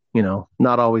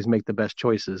 not always make the best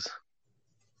choices.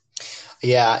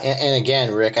 Yeah, and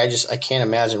again, Rick, I can't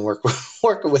imagine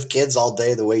working with kids all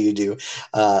day the way you do,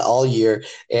 all year.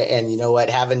 And you know what,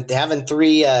 having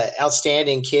 3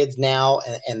 outstanding kids now,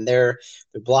 and they're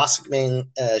blossoming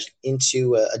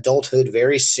into adulthood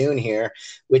very soon here,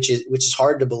 which is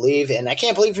hard to believe. And I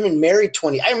can't believe you've been married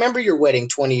 20. I remember your wedding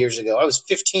 20 years ago. I was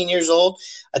 15 years old.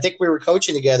 I think we were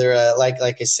coaching together. Like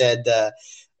I said, I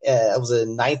was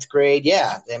in 9th grade.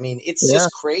 Yeah, I mean, it's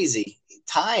just crazy.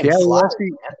 Time flies.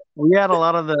 We had a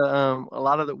lot of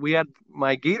the we had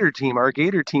my Gator team. Our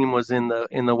Gator team was in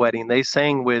the wedding. They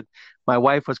sang with, my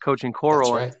wife was coaching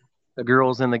choral. That's right. And the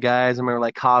girls and the guys. I remember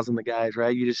like Haas and the guys,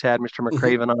 right? You just had Mr.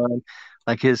 McCraven on,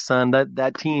 like his son.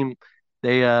 That team,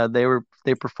 they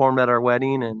performed at our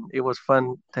wedding, and it was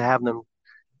fun to have them,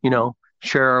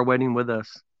 share our wedding with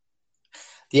us.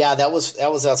 Yeah, that was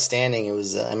outstanding. It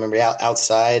was I remember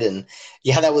outside, and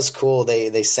yeah, that was cool.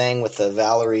 They sang with the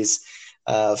Valerie's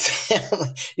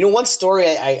family. One story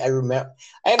I remember.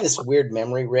 I have this weird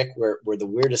memory, Rick, where the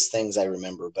weirdest things I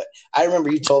remember. But I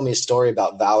remember you told me a story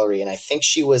about Valerie, and I think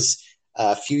she was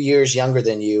a few years younger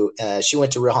than you. She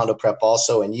went to Rio Hondo Prep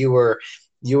also, and you were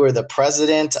the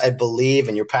president, I believe,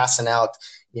 and you're passing out,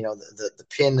 the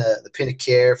pin of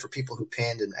care for people who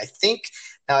pinned. And I think,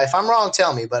 now if I'm wrong,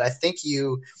 tell me, but I think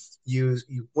you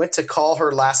went to call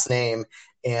her last name,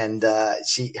 and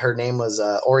her name was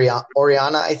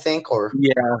Oriana, I think, or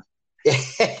yeah.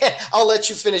 I'll let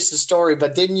you finish the story,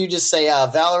 but didn't you just say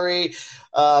Valerie?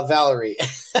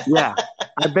 Yeah,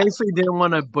 I basically didn't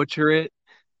want to butcher it,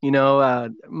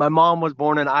 My mom was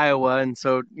born in Iowa, and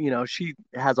so, she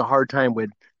has a hard time with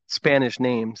Spanish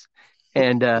names.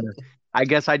 And I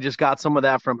guess I just got some of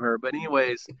that from her. But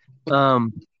anyways,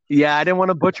 um, yeah, I didn't want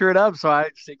to butcher it up, so I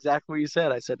just exactly what you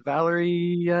said. I said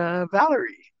Valerie,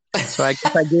 Valerie. So I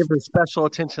guess I gave her special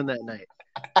attention that night.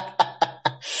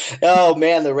 Oh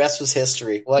man, the rest was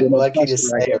history. What can you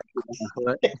say?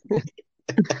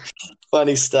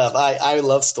 Funny stuff. I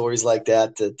love stories like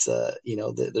that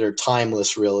that are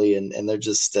timeless, really, and they're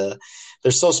just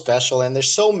they're so special, and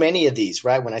there's so many of these,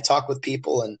 right? When I talk with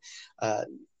people, and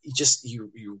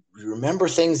you remember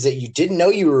things that you didn't know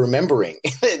you were remembering,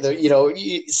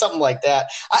 something like that.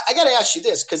 I got to ask you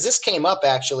this, because this came up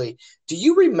actually. Do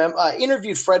you remember? I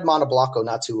interviewed Fred Montablanco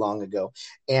not too long ago,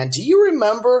 and do you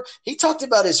remember he talked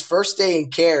about his first day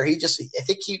in care? I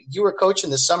think you were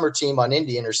coaching the summer team on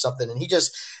Indian or something, and he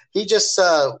just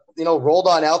rolled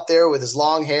on out there with his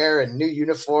long hair and new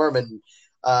uniform, and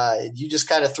you just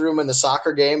kind of threw him in the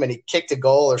soccer game, and he kicked a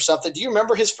goal or something. Do you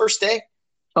remember his first day?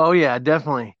 Oh yeah,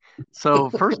 definitely. So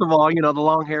first of all, the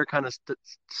long hair kind of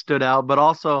stood out, but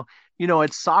also,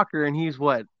 it's soccer, and he's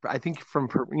what I think from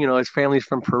his family's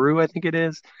from Peru, I think it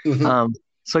is. Mm-hmm.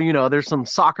 So there's some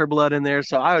soccer blood in there.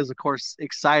 So I was, of course,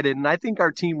 excited, and I think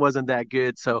our team wasn't that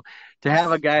good. So to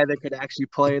have a guy that could actually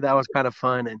play, that was kind of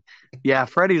fun. And yeah,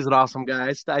 Freddie's an awesome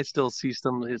guy. I still see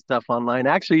some of his stuff online.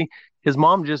 Actually, his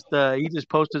mom he just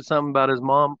posted something about his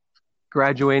mom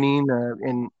graduating,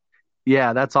 and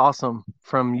yeah, that's awesome,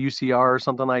 from UCR or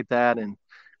something like that. And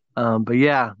but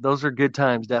yeah, those are good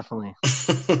times, definitely.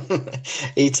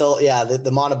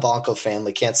 The Montablanco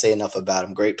family, can't say enough about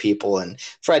them. Great people. And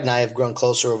Fred and I have grown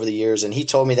closer over the years. And he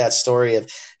told me that story of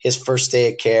his first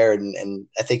day at care. And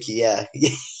I think,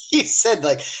 he said,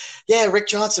 like, yeah, Rick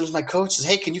Johnson was my coach. Says,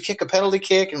 hey, can you kick a penalty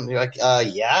kick? And you're like,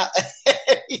 yeah.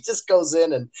 He just goes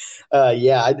in, and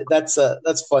that's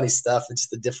funny stuff. It's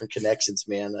the different connections,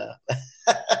 man.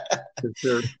 For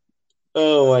sure.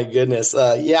 Oh my goodness.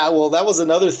 Well, that was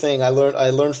another thing I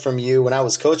learned from you when I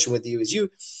was coaching with you, is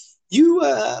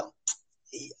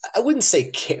I wouldn't say,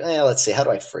 let's see, how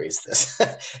do I phrase this?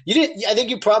 I think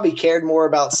you probably cared more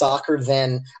about soccer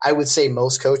than I would say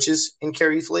most coaches in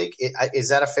Care Youth League. Is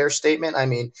that a fair statement? I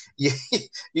mean, you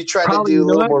try to do a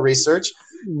little more research.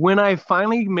 When I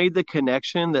finally made the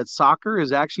connection that soccer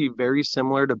is actually very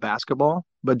similar to basketball,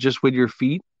 but just with your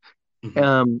feet,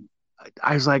 mm-hmm.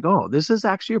 I was like, oh, this is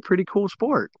actually a pretty cool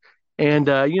sport. And,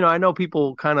 I know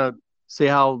people kind of say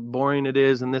how boring it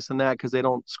is and this and that because they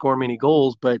don't score many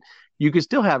goals, but you can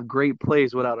still have great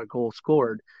plays without a goal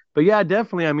scored. But yeah,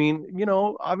 definitely. I mean,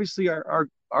 obviously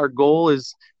our goal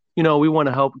is, we want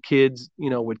to help kids,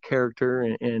 with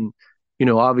character and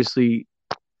obviously,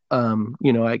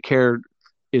 at Care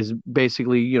is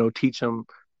basically, teach them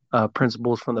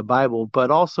principles from the Bible,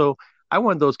 but also I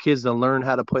want those kids to learn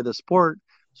how to play the sport.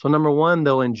 So number one,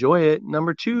 they'll enjoy it.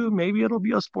 Number two, maybe it'll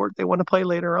be a sport they want to play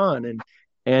later on.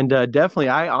 And definitely,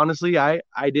 I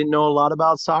didn't know a lot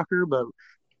about soccer, but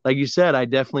like you said, I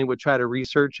definitely would try to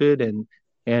research it.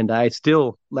 And I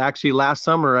still, actually last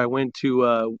summer, I went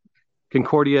to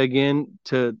Concordia again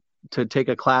to take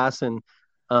a class. And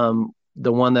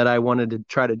the one that I wanted to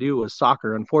try to do was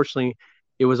soccer. Unfortunately,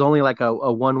 it was only like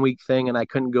a 1 week thing, and I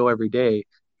couldn't go every day.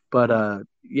 But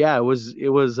it was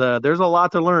there's a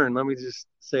lot to learn. Let me just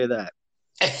say that.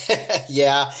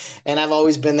 Yeah. And I've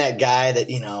always been that guy that,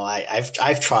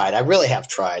 I've tried. I really have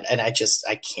tried. And I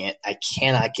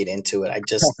cannot get into it.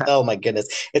 Oh my goodness.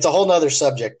 It's a whole nother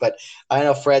subject, but I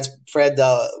know Fred,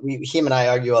 him and I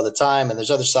argue all the time, and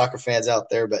there's other soccer fans out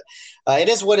there, but it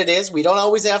is what it is. We don't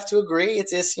always have to agree.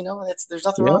 It's just, there's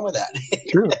nothing wrong with that.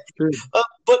 True.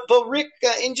 But Rick,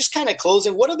 in just kind of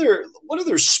closing, what other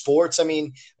sports? I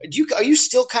mean, are you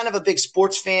still kind of a big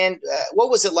sports fan?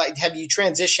 What was it like? Have you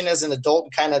transitioned as an adult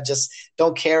and kind of just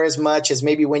don't care as much as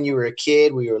maybe when you were a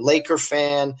kid? Were you a Laker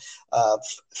fan?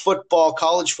 Football,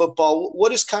 college football?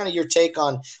 What is kind of your take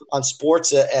on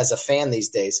sports as a fan these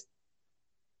days?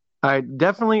 I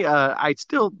definitely, I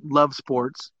still love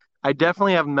sports. I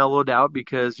definitely have mellowed out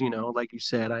because, like you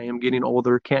said, I am getting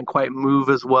older, can't quite move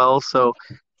as well. So,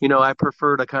 I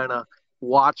prefer to kind of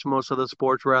watch most of the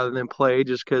sports rather than play,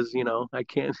 just because, I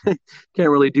can't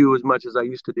really do as much as I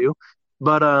used to do.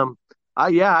 But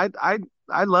I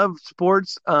love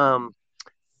sports.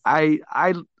 I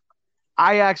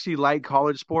actually like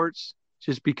college sports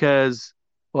just because,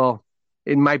 well,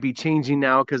 it might be changing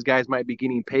now because guys might be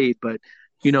getting paid, but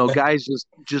guys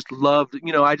just love,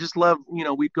 I just love,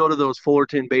 we'd go to those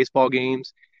Fullerton baseball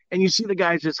games and you see the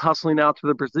guys just hustling out to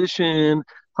the position,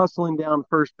 hustling down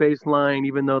first baseline,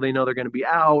 even though they know they're going to be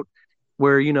out,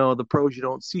 where, the pros, you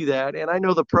don't see that. And I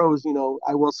know the pros,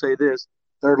 I will say this,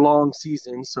 their long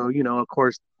season. So, of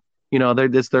course,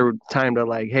 it's their time to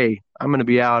like, hey, I'm going to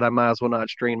be out. I might as well not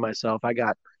strain myself. I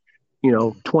got,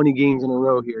 20 games in a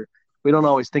row here. We don't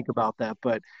always think about that,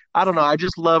 but I don't know. I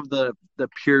just love the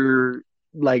pure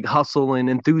like hustle and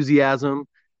enthusiasm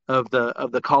of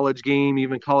the college game,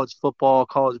 even college football,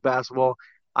 college basketball.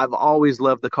 I've always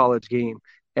loved the college game.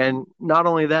 And not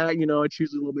only that, it's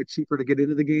usually a little bit cheaper to get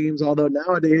into the games, although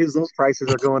nowadays those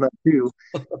prices are going up too.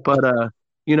 But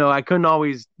I couldn't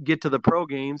always get to the pro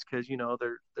games because,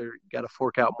 they're got to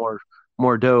fork out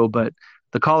more dough. But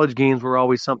the college games were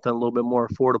always something a little bit more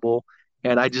affordable.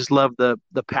 And I just love the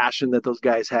passion that those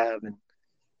guys have.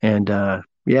 And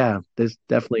yeah, there's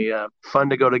definitely fun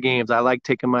to go to games. I like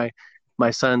taking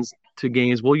my sons to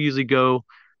games. We'll usually go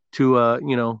to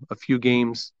a few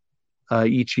games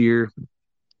each year,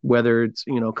 whether it's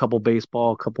a couple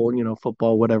baseball, a couple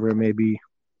football, whatever it may be.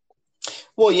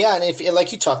 Well, yeah, and if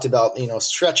like you talked about,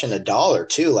 stretching a dollar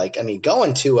too. Like, I mean,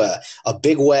 going to a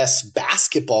Big West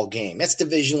basketball game, that's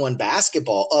Division I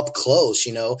basketball up close.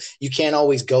 You can't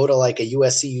always go to like a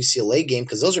USC UCLA game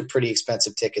because those are pretty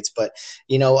expensive tickets. But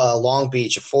Long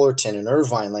Beach, a Fullerton, and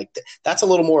Irvine, like that's a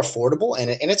little more affordable,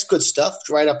 and it's good stuff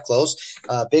right up close.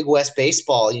 Big West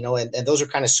baseball, and those are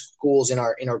kind of schools in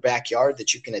our backyard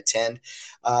that you can attend.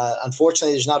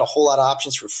 Unfortunately, there's not a whole lot of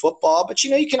options for football, but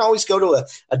you can always go to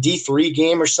a D3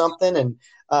 game or something.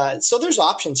 And so there's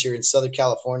options here in Southern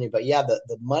California. But yeah,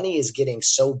 the money is getting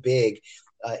so big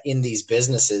in these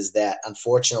businesses that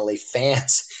unfortunately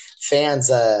fans,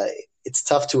 it's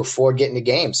tough to afford getting to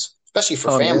games, especially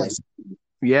for families.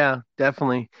 Yeah,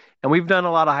 definitely. And we've done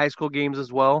a lot of high school games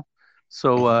as well.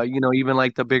 So, even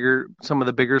like some of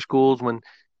the bigger schools when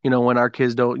our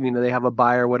kids don't, they have a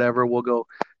bye or whatever, we'll go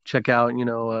check out,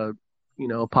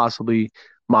 possibly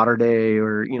Mater Dei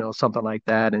or, something like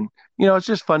that. And, it's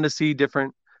just fun to see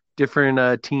different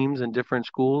teams and different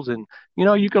schools. And,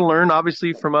 you can learn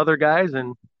obviously from other guys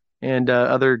and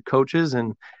other coaches.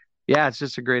 And yeah, it's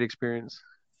just a great experience.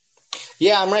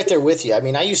 Yeah, I'm right there with you. I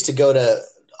mean, I used to go to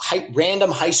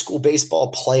random high school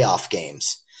baseball playoff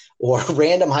games or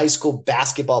random high school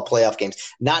basketball playoff games,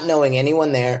 not knowing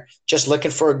anyone there, just looking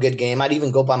for a good game. I'd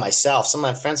even go by myself. Some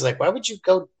of my friends are like, why would you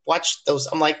go watch those?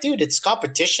 I'm like, dude, it's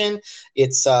competition.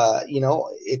 It's,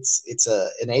 it's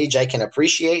an age I can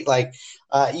appreciate. Like,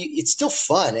 it's still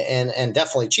fun and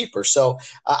definitely cheaper. So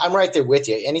I'm right there with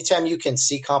you. Anytime you can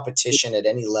see competition at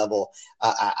any level,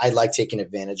 I like taking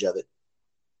advantage of it.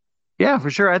 Yeah, for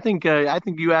sure. I think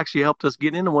you actually helped us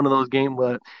get into one of those games.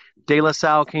 De La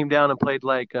Salle came down and played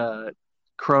like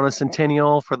Corona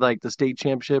Centennial for like the state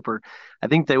championship, or I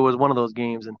think that was one of those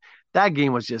games, and that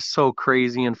game was just so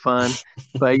crazy and fun.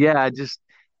 But yeah,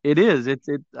 it is. I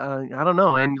don't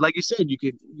know. And like you said,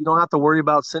 you don't have to worry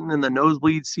about sitting in the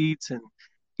nosebleed seats and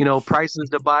prices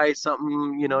to buy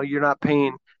something. You're not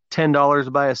paying $10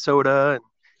 to buy a soda, and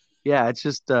yeah, it's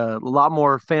just a lot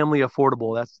more family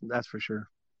affordable. That's for sure.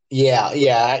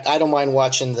 Yeah. I don't mind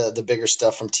watching the bigger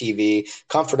stuff from TV.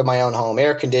 Comfort of my own home,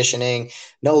 air conditioning,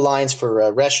 no lines for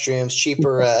restrooms,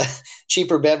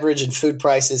 cheaper beverage and food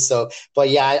prices. So, but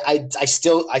yeah, I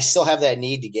still have that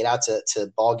need to get out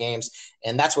to ball games,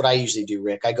 and that's what I usually do,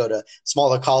 Rick. I go to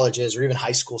smaller colleges or even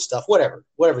high school stuff, whatever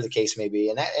the case may be,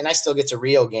 and I still get to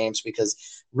Rio games because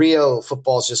Rio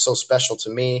football is just so special to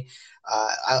me.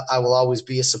 I will always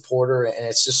be a supporter, and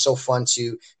it's just so fun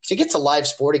to get to live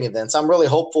sporting events. I'm really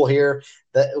hopeful here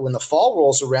that when the fall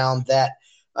rolls around that,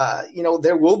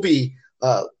 there will be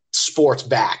sports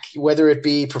back, whether it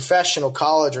be professional,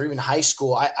 college, or even high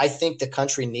school. I think the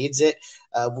country needs it.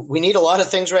 We need a lot of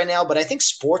things right now, but I think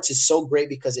sports is so great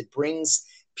because it brings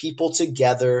people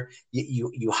together.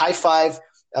 You high five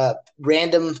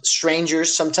random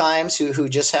strangers sometimes who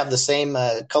just have the same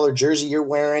colored jersey you're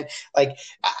wearing. Like,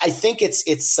 I think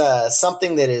it's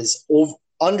something that is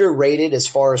underrated as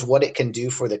far as what it can do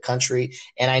for the country.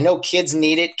 And I know kids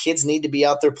need it. Kids need to be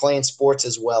out there playing sports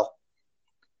as well.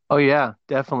 Oh yeah,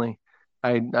 definitely.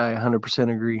 I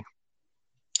 100% agree.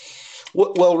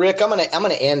 Well, Rick, I'm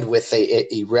gonna end with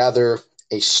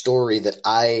a story that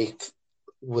I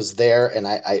was there, and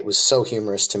it was so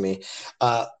humorous to me.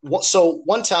 So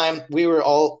one time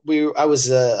I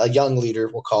was a young leader,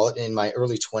 we'll call it, in my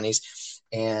early 20s,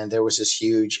 and there was this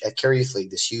huge at Care Youth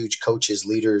League, this huge coaches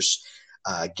leaders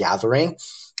gathering.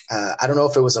 I don't know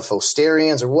if it was a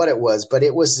Fosterians or what it was, but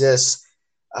it was this.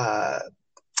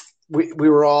 We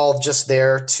were all just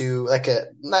there to like a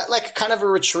kind of a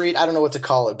retreat. I don't know what to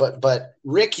call it, but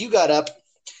Rick, you got up,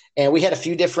 and we had a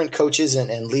few different coaches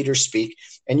and leaders speak,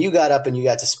 and you got up and you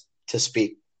got to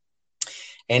speak.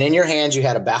 And in your hands, you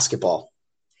had a basketball.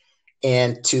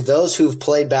 And to those who've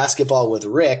played basketball with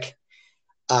Rick,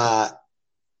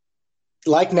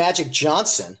 like Magic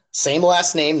Johnson, same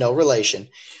last name, no relation.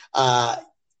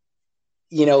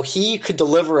 He could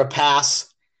deliver a pass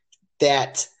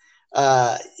that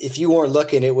if you weren't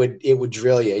looking, it would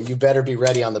drill you. You better be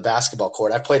ready on the basketball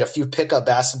court. I played a few pickup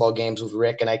basketball games with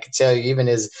Rick, and I could tell you, even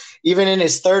in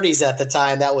his 30s at the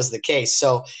time, that was the case.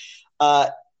 So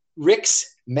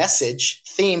Rick's message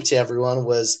theme to everyone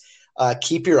was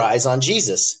keep your eyes on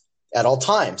Jesus at all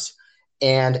times.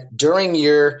 And during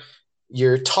your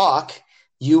talk,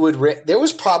 there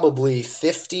was probably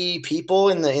 50 people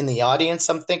in the audience,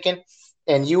 I'm thinking,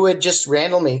 and you would just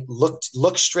randomly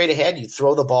look straight ahead. You'd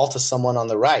throw the ball to someone on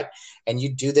the right, and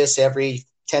you'd do this every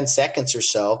 10 seconds or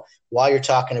so while you're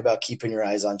talking about keeping your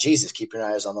eyes on Jesus, keeping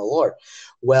your eyes on the Lord.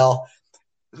 Well,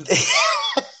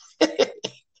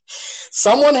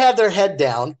 someone had their head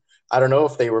down. I don't know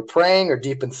if they were praying or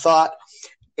deep in thought,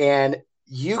 and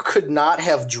you could not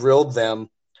have drilled them.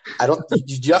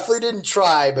 You definitely didn't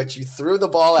try, but you threw the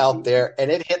ball out there, and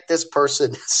it hit this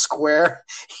person square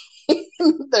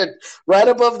right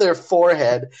above their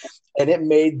forehead, and it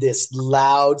made this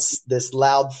loud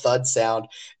thud sound.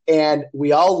 And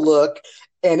we all look,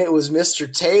 and it was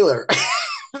Mr. Taylor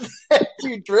that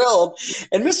you drilled.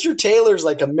 And Mr. Taylor's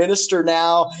like a minister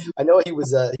now. I know he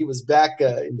was back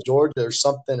in Georgia or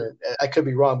something, or I could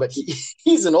be wrong, but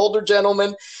he's an older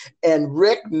gentleman. And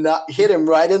Rick hit him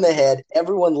right in the head.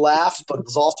 Everyone laughed, but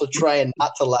was also trying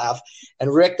not to laugh.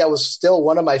 And Rick, that was still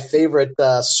one of my favorite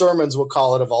sermons, we'll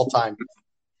call it, of all time.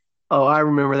 Oh, I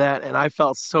remember that, and I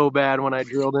felt so bad when I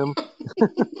drilled him.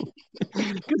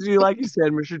 Because like you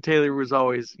said, Mr. Taylor was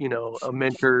always, a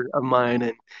mentor of mine,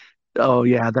 and oh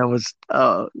yeah, that was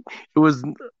it was.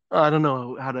 I don't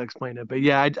know how to explain it, but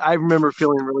yeah, I remember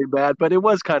feeling really bad, but it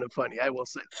was kind of funny, I will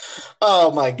say.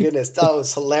 Oh my goodness, that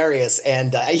was hilarious,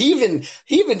 and he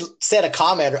even said a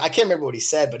comment. I can't remember what he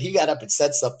said, but he got up and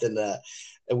said something.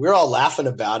 And we were all laughing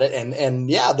about it, and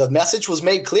yeah, the message was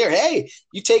made clear. Hey,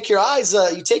 you take your eyes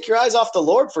off the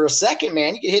Lord for a second,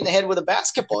 man. You get hit in the head with a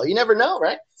basketball. You never know,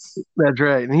 right? That's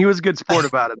right, and he was a good sport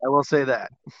about it. I will say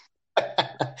that.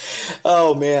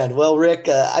 Oh man, well, Rick,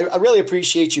 I really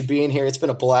appreciate you being here. It's been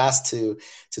a blast to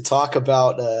talk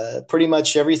about pretty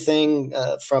much everything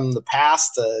from the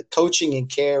past, coaching and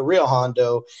care, Rio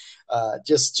Hondo.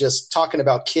 Just talking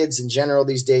about kids in general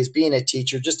these days, being a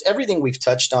teacher, just everything we've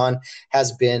touched on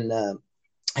has been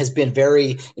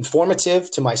very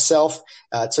informative to myself,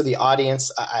 to the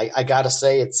audience. I got to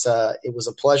say it was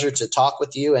a pleasure to talk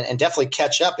with you and definitely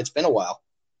catch up. It's been a while.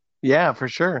 Yeah, for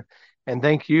sure. And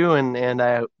thank you. And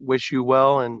I wish you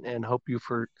well and hope you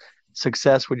for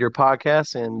success with your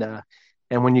podcast.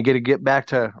 And when you get back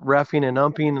to roughing and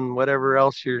umping and whatever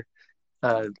else you're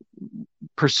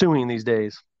pursuing these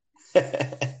days.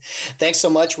 Thanks so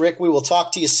much, Rick. We will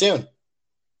talk to you soon.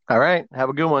 All right. Have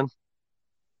a good one.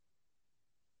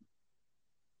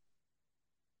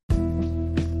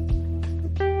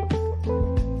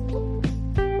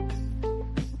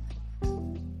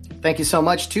 Thank you so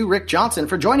much to Rick Johnson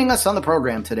for joining us on the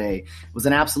program today. It was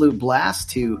an absolute blast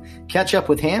to catch up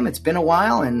with him. It's been a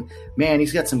while, and man,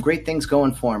 he's got some great things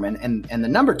going for him. And the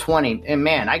number 20, and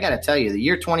man, I got to tell you, the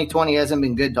year 2020 hasn't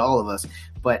been good to all of us.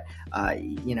 But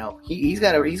he's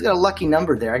got a lucky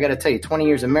number there. I got to tell you, 20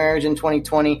 years of marriage in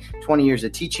 2020, 20 years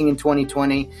of teaching in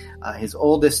 2020. His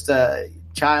oldest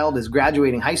child is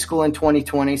graduating high school in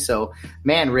 2020. So,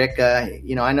 man, Rick, I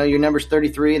know your number's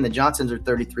 33 and the Johnsons are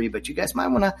 33, but you guys might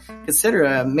want to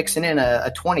consider mixing in a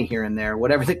 20 here and there,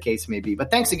 whatever the case may be.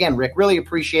 But thanks again, Rick. Really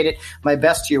appreciate it. My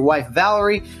best to your wife,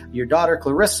 Valerie, your daughter,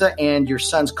 Clarissa, and your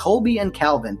sons, Colby and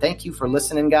Calvin. Thank you for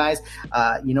listening, guys.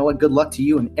 You know what? Good luck to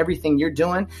you and everything you're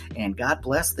doing, and God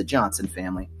bless the Johnson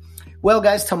family. Well,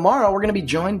 guys, tomorrow we're going to be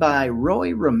joined by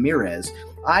Roy Ramirez.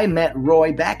 I met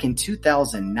Roy back in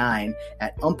 2009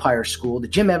 at Umpire School, the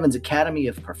Jim Evans Academy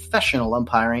of Professional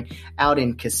Umpiring out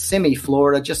in Kissimmee,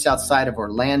 Florida, just outside of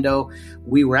Orlando.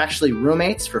 We were actually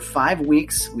roommates for 5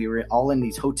 weeks. We were all in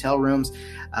these hotel rooms,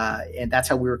 and that's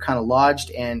how we were kind of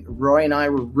lodged. And Roy and I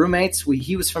were roommates.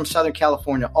 He was from Southern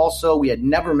California also. We had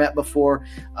never met before,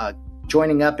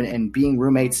 joining up and being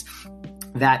roommates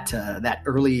that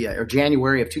early or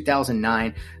January of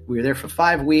 2009. We were there for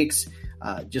 5 weeks.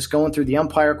 Just going through the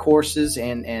umpire courses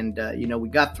and we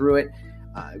got through it.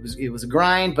 It was a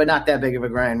grind, but not that big of a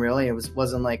grind, really. It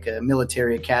wasn't like a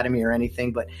military academy or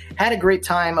anything, but had a great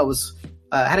time.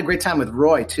 I had a great time with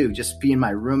Roy too, just being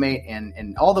my roommate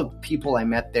and all the people I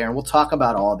met there. And we'll talk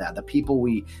about all of that, the people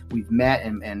we've met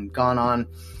and gone on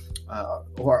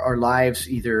our lives,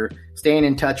 either staying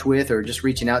in touch with or just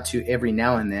reaching out to every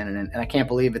now and then. And I can't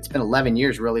believe it's been 11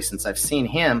 years really since I've seen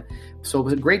him. So it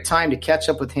was a great time to catch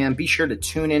up with him. Be sure to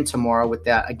tune in tomorrow with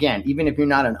that. Again, even if you're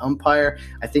not an umpire,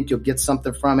 I think you'll get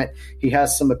something from it. He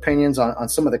has some opinions on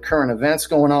some of the current events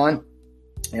going on.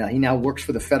 He now works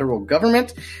for the federal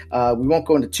government. We won't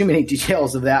go into too many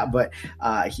details of that, but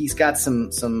he's got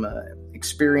some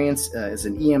experience as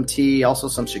an EMT, also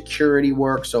some security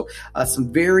work. So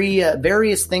some very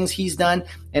various things he's done.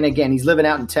 And again, he's living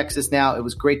out in Texas now. It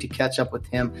was great to catch up with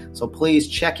him. So please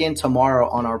check in tomorrow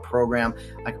on our program.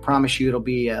 I can promise you it'll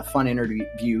be a fun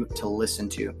interview to listen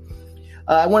to.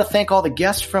 I want to thank all the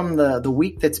guests from the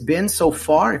week that's been so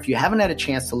far. If you haven't had a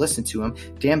chance to listen to them,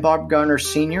 Dan Baumgartner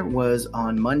Sr. was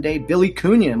on Monday. Billy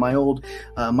Cunha, my old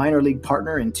minor league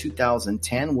partner in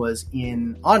 2010, was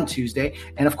on Tuesday.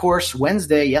 And of course,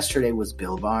 yesterday was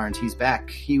Bill Barnes. He's back.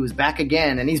 He was back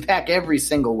again, and he's back every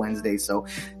single Wednesday. So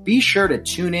be sure to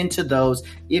tune into those.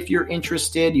 If you're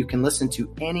interested, you can listen to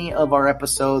any of our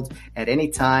episodes at any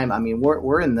time. I mean,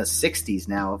 we're in the 60s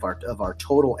now of our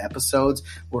total episodes.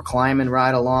 We're climbing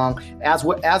right along, as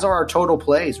are our total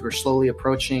plays. We're slowly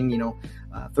approaching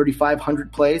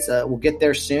 3,500 plays. We'll get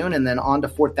there soon, and then on to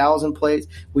 4,000 plays.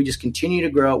 We just continue to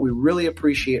grow. We really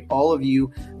appreciate all of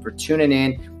you for tuning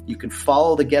in. You can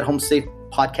follow the Get Home Safe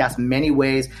podcast many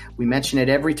ways. We mention it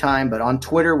every time, but on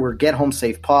Twitter, we're Get Home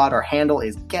Safe Pod. Our handle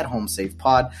is Get Home Safe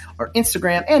Pod. Our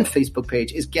Instagram and Facebook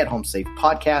page is Get Home Safe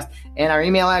Podcast. And our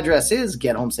email address is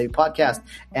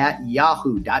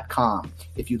gethomesafepodcast@yahoo.com.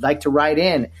 If you'd like to write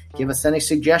in, give us any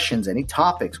suggestions, any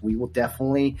topics, we will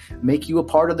definitely make you a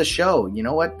part of the show. You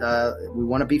know what? We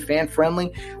want to be fan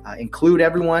friendly, include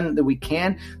everyone that we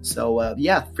can. So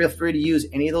feel free to use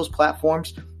any of those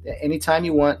platforms. Anytime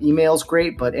you want. Email's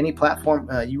great, but any platform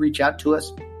you reach out to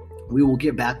us, we will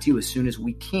get back to you as soon as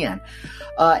we can.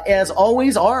 As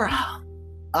always, our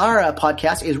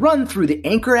podcast is run through the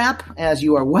Anchor app, as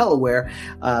you are well aware.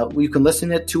 You can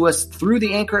listen to us through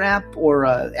the Anchor app or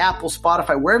Apple,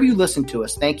 Spotify, wherever you listen to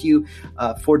us. Thank you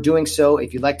for doing so.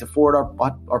 If you'd like to forward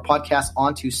our podcast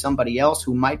on to somebody else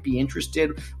who might be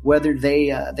interested, whether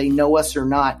they know us or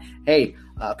not, hey,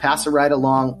 pass it right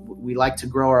along. We like to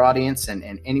grow our audience,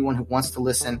 and anyone who wants to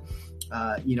listen,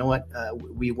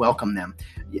 we welcome them.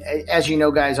 As you know,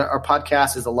 guys, our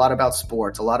podcast is a lot about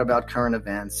sports, a lot about current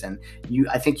events, and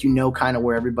I think you know kind of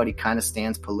where everybody kind of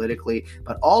stands politically,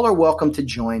 but all are welcome to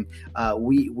join.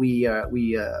 We are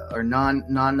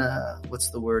what's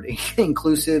the word?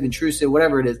 Inclusive, intrusive,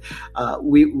 whatever it is.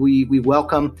 We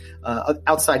welcome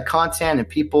outside content and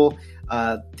people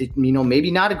that maybe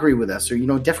not agree with us, or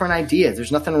different ideas.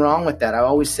 There's nothing wrong with that. I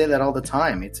always say that all the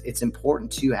time. It's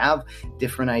important to have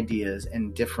different ideas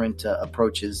and different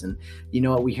approaches. And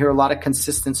we hear a lot of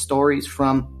consistent stories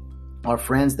from our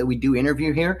friends that we do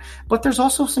interview here, but there's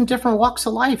also some different walks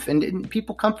of life, and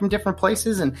people come from different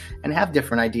places and have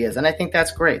different ideas. And I think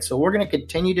that's great. So we're going to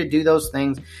continue to do those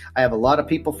things. I have a lot of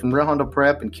people from Rio Hondo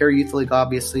Prep and Cary Youth League,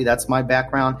 obviously that's my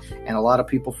background, and a lot of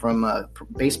people from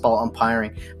baseball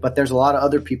umpiring, but there's a lot of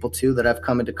other people too that I've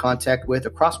come into contact with or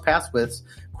crossed paths with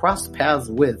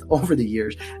over the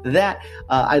years that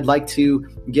I'd like to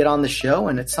get on the show.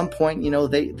 And at some point,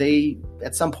 they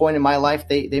at some point in my life,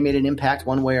 they made an impact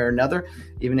one way or another,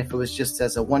 even if it was just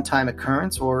as a one-time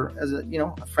occurrence or as a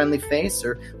friendly face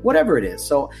or whatever it is.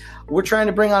 So we're trying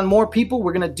to bring on more people.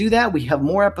 We're going to do that. We have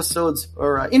more episodes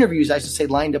or interviews, I should say,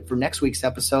 lined up for next week's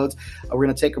episodes. We're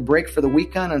going to take a break for the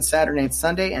weekend on Saturday and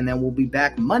Sunday, and then we'll be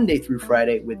back Monday through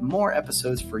Friday with more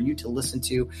episodes for you to listen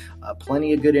to.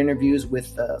 Plenty of good interviews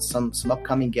with some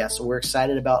upcoming guests. So we're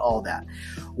excited about all that.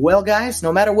 Well, guys,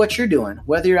 no matter what you're doing,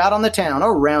 whether you're out on the town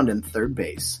or rounding third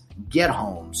base, get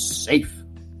home safe.